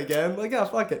could do that again, like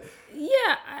fuck it.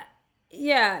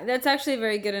 Yeah, that's actually a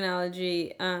very good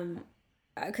analogy.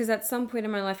 Because at some point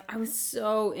in my life, I was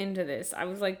so into this. I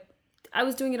was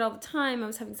doing it all the time. I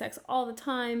was having sex all the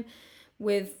time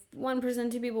with one person,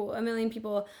 two people, a million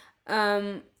people.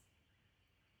 And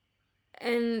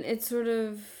it's sort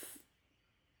of,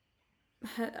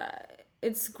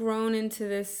 it's grown into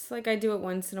this, like I do it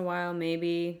once in a while,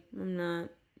 maybe. I'm not.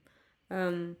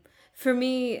 For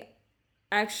me,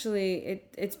 actually,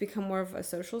 it's become more of a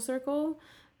social circle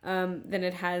than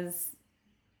it has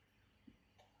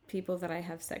people that I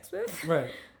have sex with.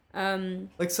 Right.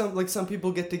 Like some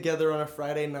people get together on a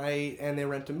Friday night and they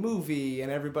rent a movie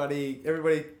and everybody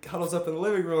huddles up in the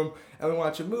living room and we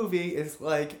watch a movie. It's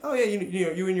like, oh yeah,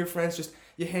 you and your friends just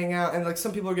you hang out, and like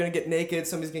some people are gonna get naked,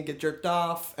 somebody's gonna get jerked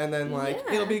off, and then like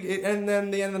and then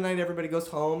the end of the night everybody goes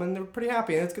home and they're pretty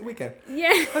happy and it's a good weekend.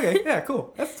 Yeah. Okay, yeah,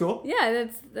 cool. That's cool. Yeah,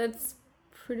 that's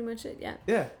pretty much it. Yeah.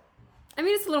 Yeah. I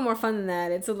mean, it's a little more fun than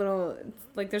that. It's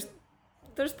like there's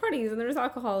parties and there's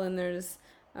alcohol and there's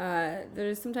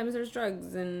sometimes there's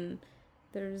drugs and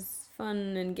there's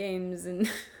fun and games and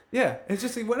yeah, it's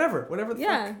just like whatever the fuck.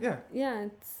 Yeah,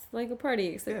 it's like a party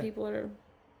except people are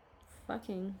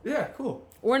fucking. Yeah, cool.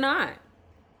 Or not.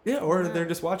 Yeah, or they're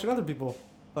just watching other people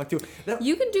fuck too.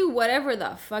 You can do whatever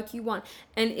the fuck you want,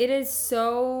 and it is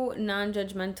so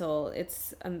non-judgmental.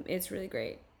 It's really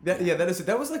great.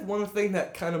 That was like one thing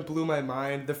that kind of blew my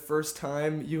mind the first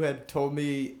time you had told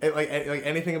me like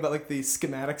anything about like the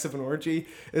schematics of an orgy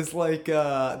is like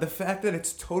the fact that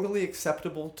it's totally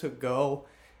acceptable to go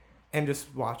and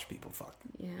just watch people fuck.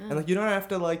 Yeah. And like you don't have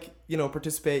to like,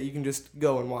 participate, you can just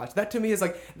go and watch. That to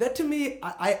me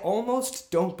I almost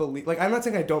don't believe, like I'm not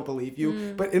saying I don't believe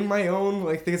you, but in my own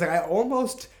like things, like I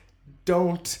almost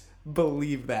don't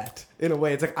believe that in a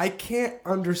way. It's like I can't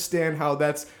understand how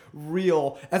that's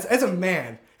real as a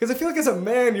man, because I feel like as a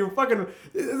man you're fucking,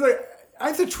 it's like I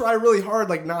have to try really hard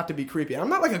like not to be creepy. I'm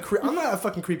not a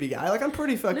fucking creepy guy. Like I'm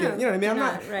pretty fucking, no, you know what I mean? I'm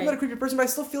not a creepy person, but I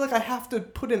still feel like I have to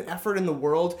put an effort in the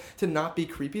world to not be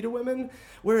creepy to women,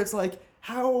 where it's like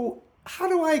how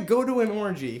do I go to an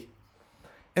orgy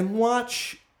and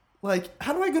watch, like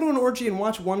how do I go to an orgy and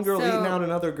watch one girl eating out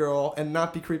another girl and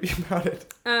not be creepy about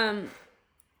it?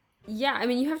 Yeah, I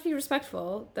mean, you have to be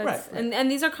respectful. That's right. And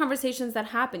these are conversations that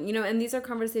happen, and these are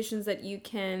conversations that you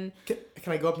can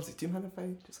I go up and say, do you mind if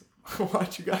I just like,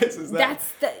 watch you guys?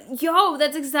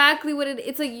 That's exactly what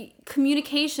it's like,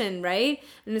 communication, right?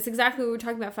 And it's exactly what we were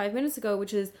talking about 5 minutes ago,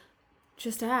 which is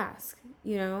just ask,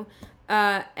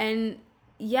 and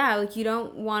yeah, like you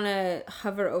don't want to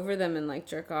hover over them and like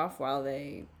jerk off while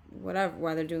they're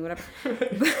doing whatever.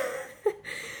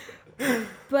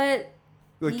 But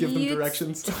like give them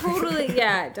directions. Totally,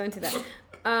 yeah, don't do that.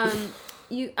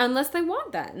 Unless they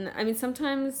want that, and I mean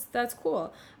sometimes that's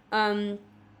cool.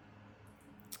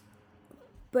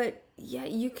 But yeah,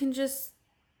 you can just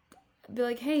be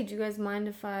like, hey, do you guys mind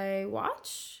if I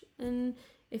watch? And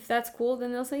if that's cool,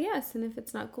 then they'll say yes. And if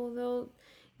it's not cool,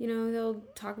 they'll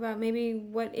talk about maybe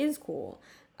what is cool.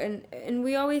 And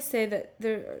we always say that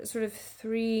there are sort of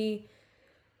 3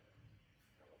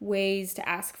 ways to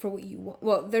ask for what you want.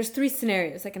 Well, there's 3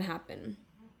 scenarios that can happen.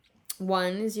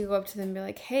 One is you go up to them and be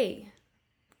like, hey,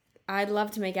 I'd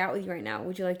love to make out with you right now.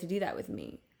 Would you like to do that with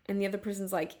me? And the other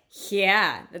person's like,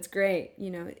 yeah, that's great.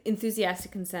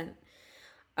 Enthusiastic consent.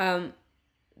 The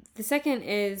second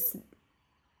is,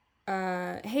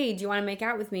 hey, do you want to make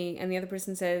out with me? And the other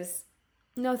person says,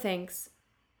 no, thanks.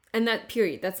 And that's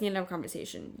the end of the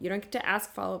conversation. You don't get to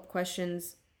ask follow-up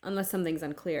questions unless something's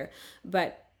unclear.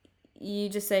 But you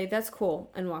just say, that's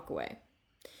cool, and walk away.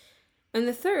 And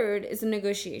the third is a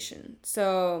negotiation.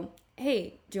 So,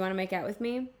 hey, do you want to make out with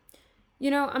me?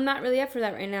 I'm not really up for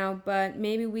that right now, but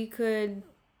maybe we could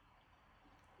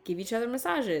give each other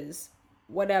massages,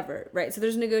 whatever, right? So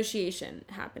there's negotiation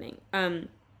happening.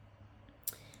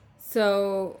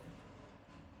 So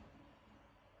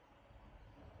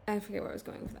I forget where I was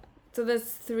going with that. So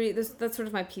that's 3. That's sort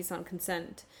of my piece on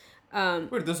consent.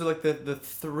 Weird. Those are like the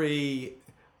 3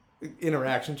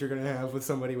 interactions you're gonna have with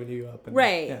somebody when you go up.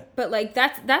 Right. Yeah. But like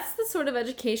that's the sort of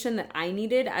education that I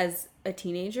needed as a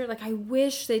teenager. Like I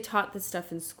wish they taught this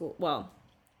stuff in school. Well,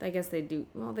 I guess they do.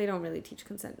 Well, they don't really teach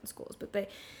consent in schools, but they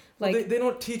like they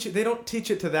don't teach it. They don't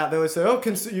teach it to that. They always say, "Oh,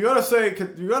 you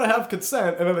gotta have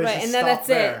consent," and then they just stop that's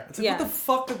there. it. It's like, what the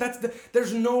fuck?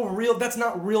 There's no real. That's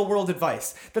not real world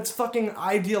advice. That's fucking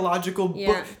ideological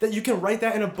book that you can write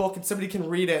that in a book and somebody can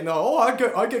read it and go, "Oh,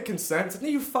 I get consent." It's like, no,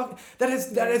 you fuck. That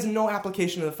has no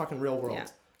application in the fucking real world. Yeah.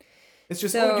 It's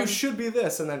just you should be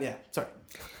this, and then sorry.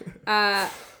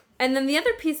 And then the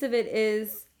other piece of it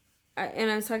is,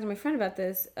 and I was talking to my friend about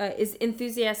this, is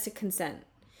enthusiastic consent.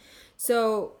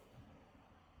 So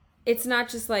it's not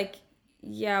just like,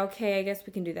 yeah, okay, I guess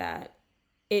we can do that.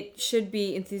 It should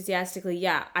be enthusiastically,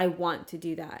 yeah, I want to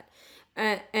do that.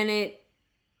 And it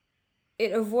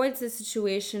avoids the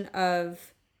situation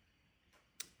of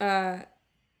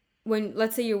when,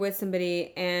 let's say you're with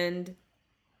somebody and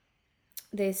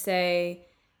they say,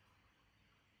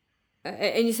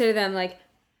 and you say to them like,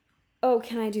 oh,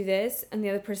 can I do this? And the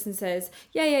other person says,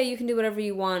 yeah, you can do whatever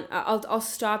you want. I'll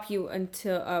stop you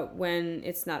until when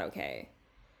it's not okay.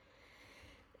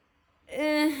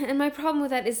 And my problem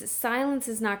with that is silence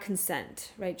is not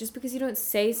consent, right? Just because you don't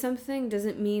say something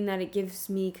doesn't mean that it gives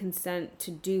me consent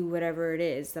to do whatever it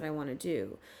is that I want to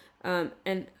do.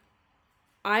 And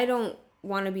I don't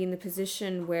want to be in the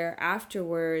position where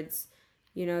afterwards,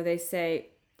 they say,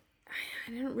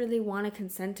 I didn't really want to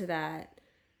consent to that,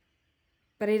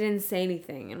 but I didn't say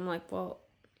anything. And I'm like, well,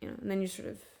 and then you're sort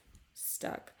of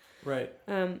stuck. Right.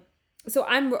 So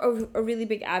I'm a really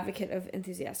big advocate of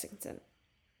enthusiastic consent.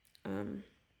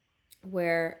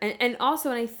 Where, and also,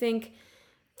 and I think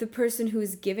the person who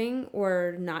is giving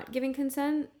or not giving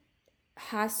consent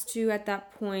has to, at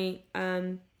that point,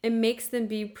 it makes them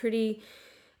be pretty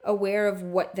aware of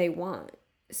what they want.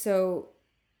 So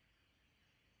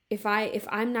if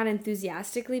I'm not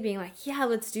enthusiastically being like, yeah,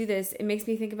 let's do this, it makes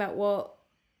me think about, well,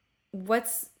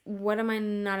 what am I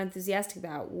not enthusiastic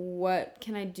about? What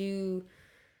can I do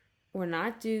or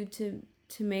not do to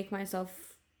make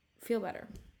myself feel better?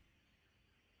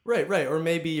 Right. Or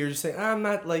maybe you're just saying, I'm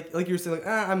not like you were saying,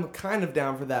 I'm kind of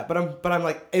down for that, but I'm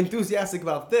like enthusiastic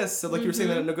about this. So like you were saying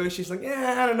that in negotiation, like,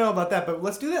 I don't know about that, but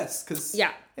let's do this. Cause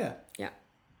yeah. Cool.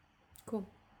 Cool.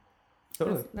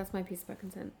 Totally. That's my piece about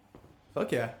consent.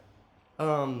 Fuck yeah.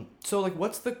 So like,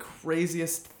 what's the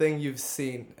craziest thing you've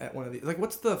seen at one of these? Like,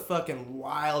 what's the fucking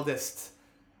wildest?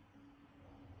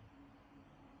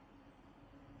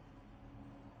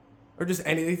 Or just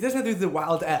anything. It doesn't have to be the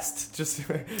wildest. Just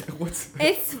what's...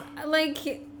 It's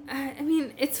like, I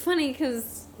mean, it's funny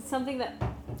because something that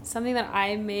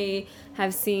I may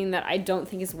have seen that I don't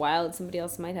think is wild, somebody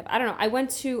else might have. I don't know. I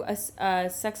went to a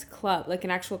sex club, like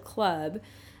an actual club,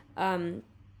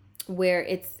 where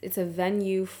it's a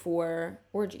venue for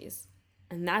orgies,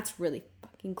 and that's really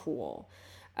fucking cool.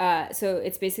 So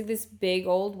it's basically this big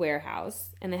old warehouse,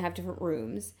 and they have different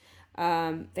rooms.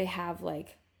 They have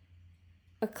like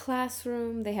a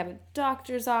classroom, they have a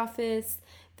doctor's office,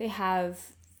 they have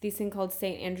these thing called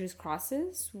St. Andrew's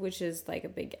crosses, which is like a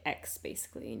big X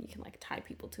basically, and you can like tie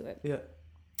people to it. Yeah.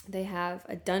 They have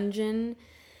a dungeon,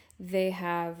 they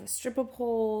have a stripper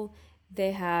pole, they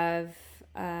have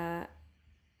a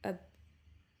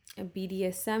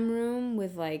BDSM room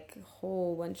with like a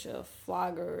whole bunch of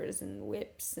floggers and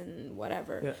whips and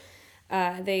whatever.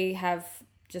 Yeah. They have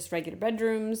just regular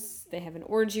bedrooms, they have an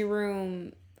orgy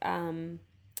room,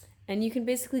 and you can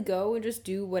basically go and just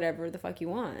do whatever the fuck you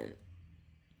want.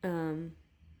 And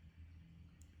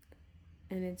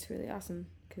it's really awesome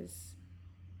because,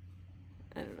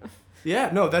 I don't know. Yeah,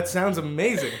 no, that sounds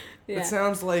amazing. Yeah. It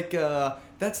sounds like,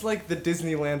 that's like the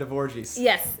Disneyland of orgies.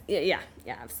 Yes. Yeah,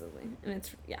 absolutely. And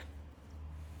it's, yeah.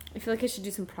 I feel like I should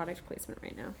do some product placement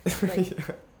right now. Like,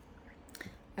 Yeah.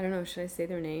 I don't know, should I say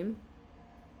their name?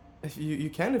 If you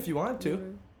can if you want to.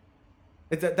 Mm-hmm.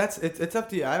 It's up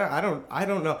to you. I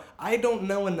don't know. I don't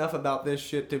know enough about this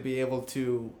shit to be able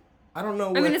to. I don't know.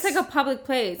 I mean, it's like a public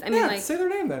place. I mean, like, say their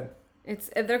name then.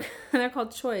 They're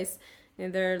called Choice,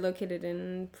 and they're located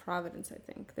in Providence, I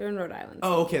think. They're in Rhode Island.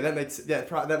 Oh, okay, that makes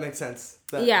sense.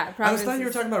 Yeah, Providence. I thought you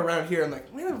were talking about around here. I'm like,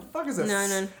 where the fuck is this?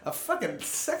 No. A fucking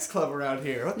sex club around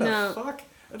here? What the fuck?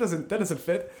 That doesn't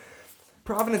fit.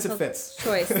 Providence, it fits.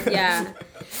 Choice, yeah.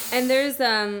 And there's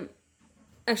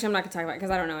actually, I'm not gonna talk about it because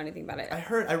I don't know anything about it.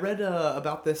 I read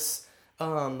about this.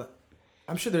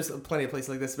 I'm sure there's plenty of places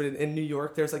like this, but in New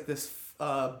York, there's like this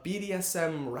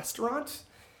BDSM restaurant,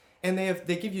 and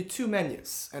they give you two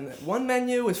menus, and one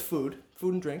menu is food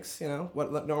and drinks,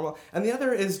 what normal, and the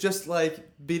other is just like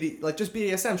just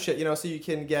BDSM shit, so you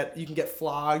can get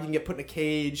flogged, you can get put in a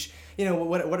cage,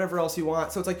 whatever else you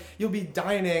want. So it's like you'll be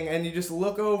dining and you just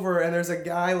look over and there's a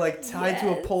guy like tied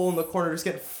to a pole in the corner just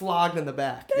getting flogged in the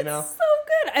back. That's so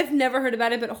good. I've never heard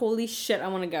about it, but holy shit, I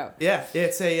want to go. Yeah,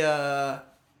 it's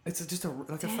just a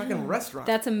fucking restaurant.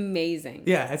 That's amazing.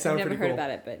 Yeah, it sounds pretty cool. I've never heard about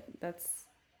it, but that's,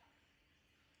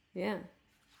 yeah.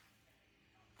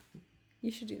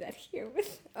 You should do that here.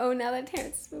 Oh, now that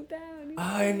Terrence moved out.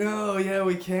 I know. Yeah,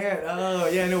 we can't. Oh,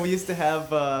 yeah. No, we used to have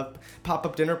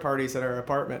pop-up dinner parties at our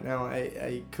apartment. Now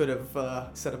I could have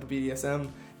set up a BDSM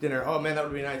dinner. Oh man, that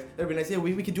would be nice. That would be nice. Yeah,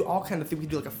 we could do all kind of things. We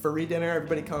could do like a furry dinner.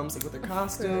 Everybody comes like with their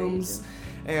costumes,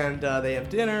 and they have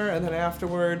dinner, and then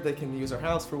afterward they can use our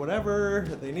house for whatever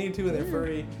they need to in their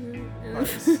furry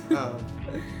parties.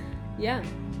 Yeah.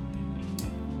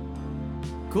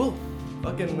 Cool.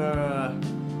 Fucking.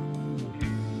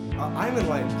 I'm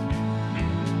enlightened.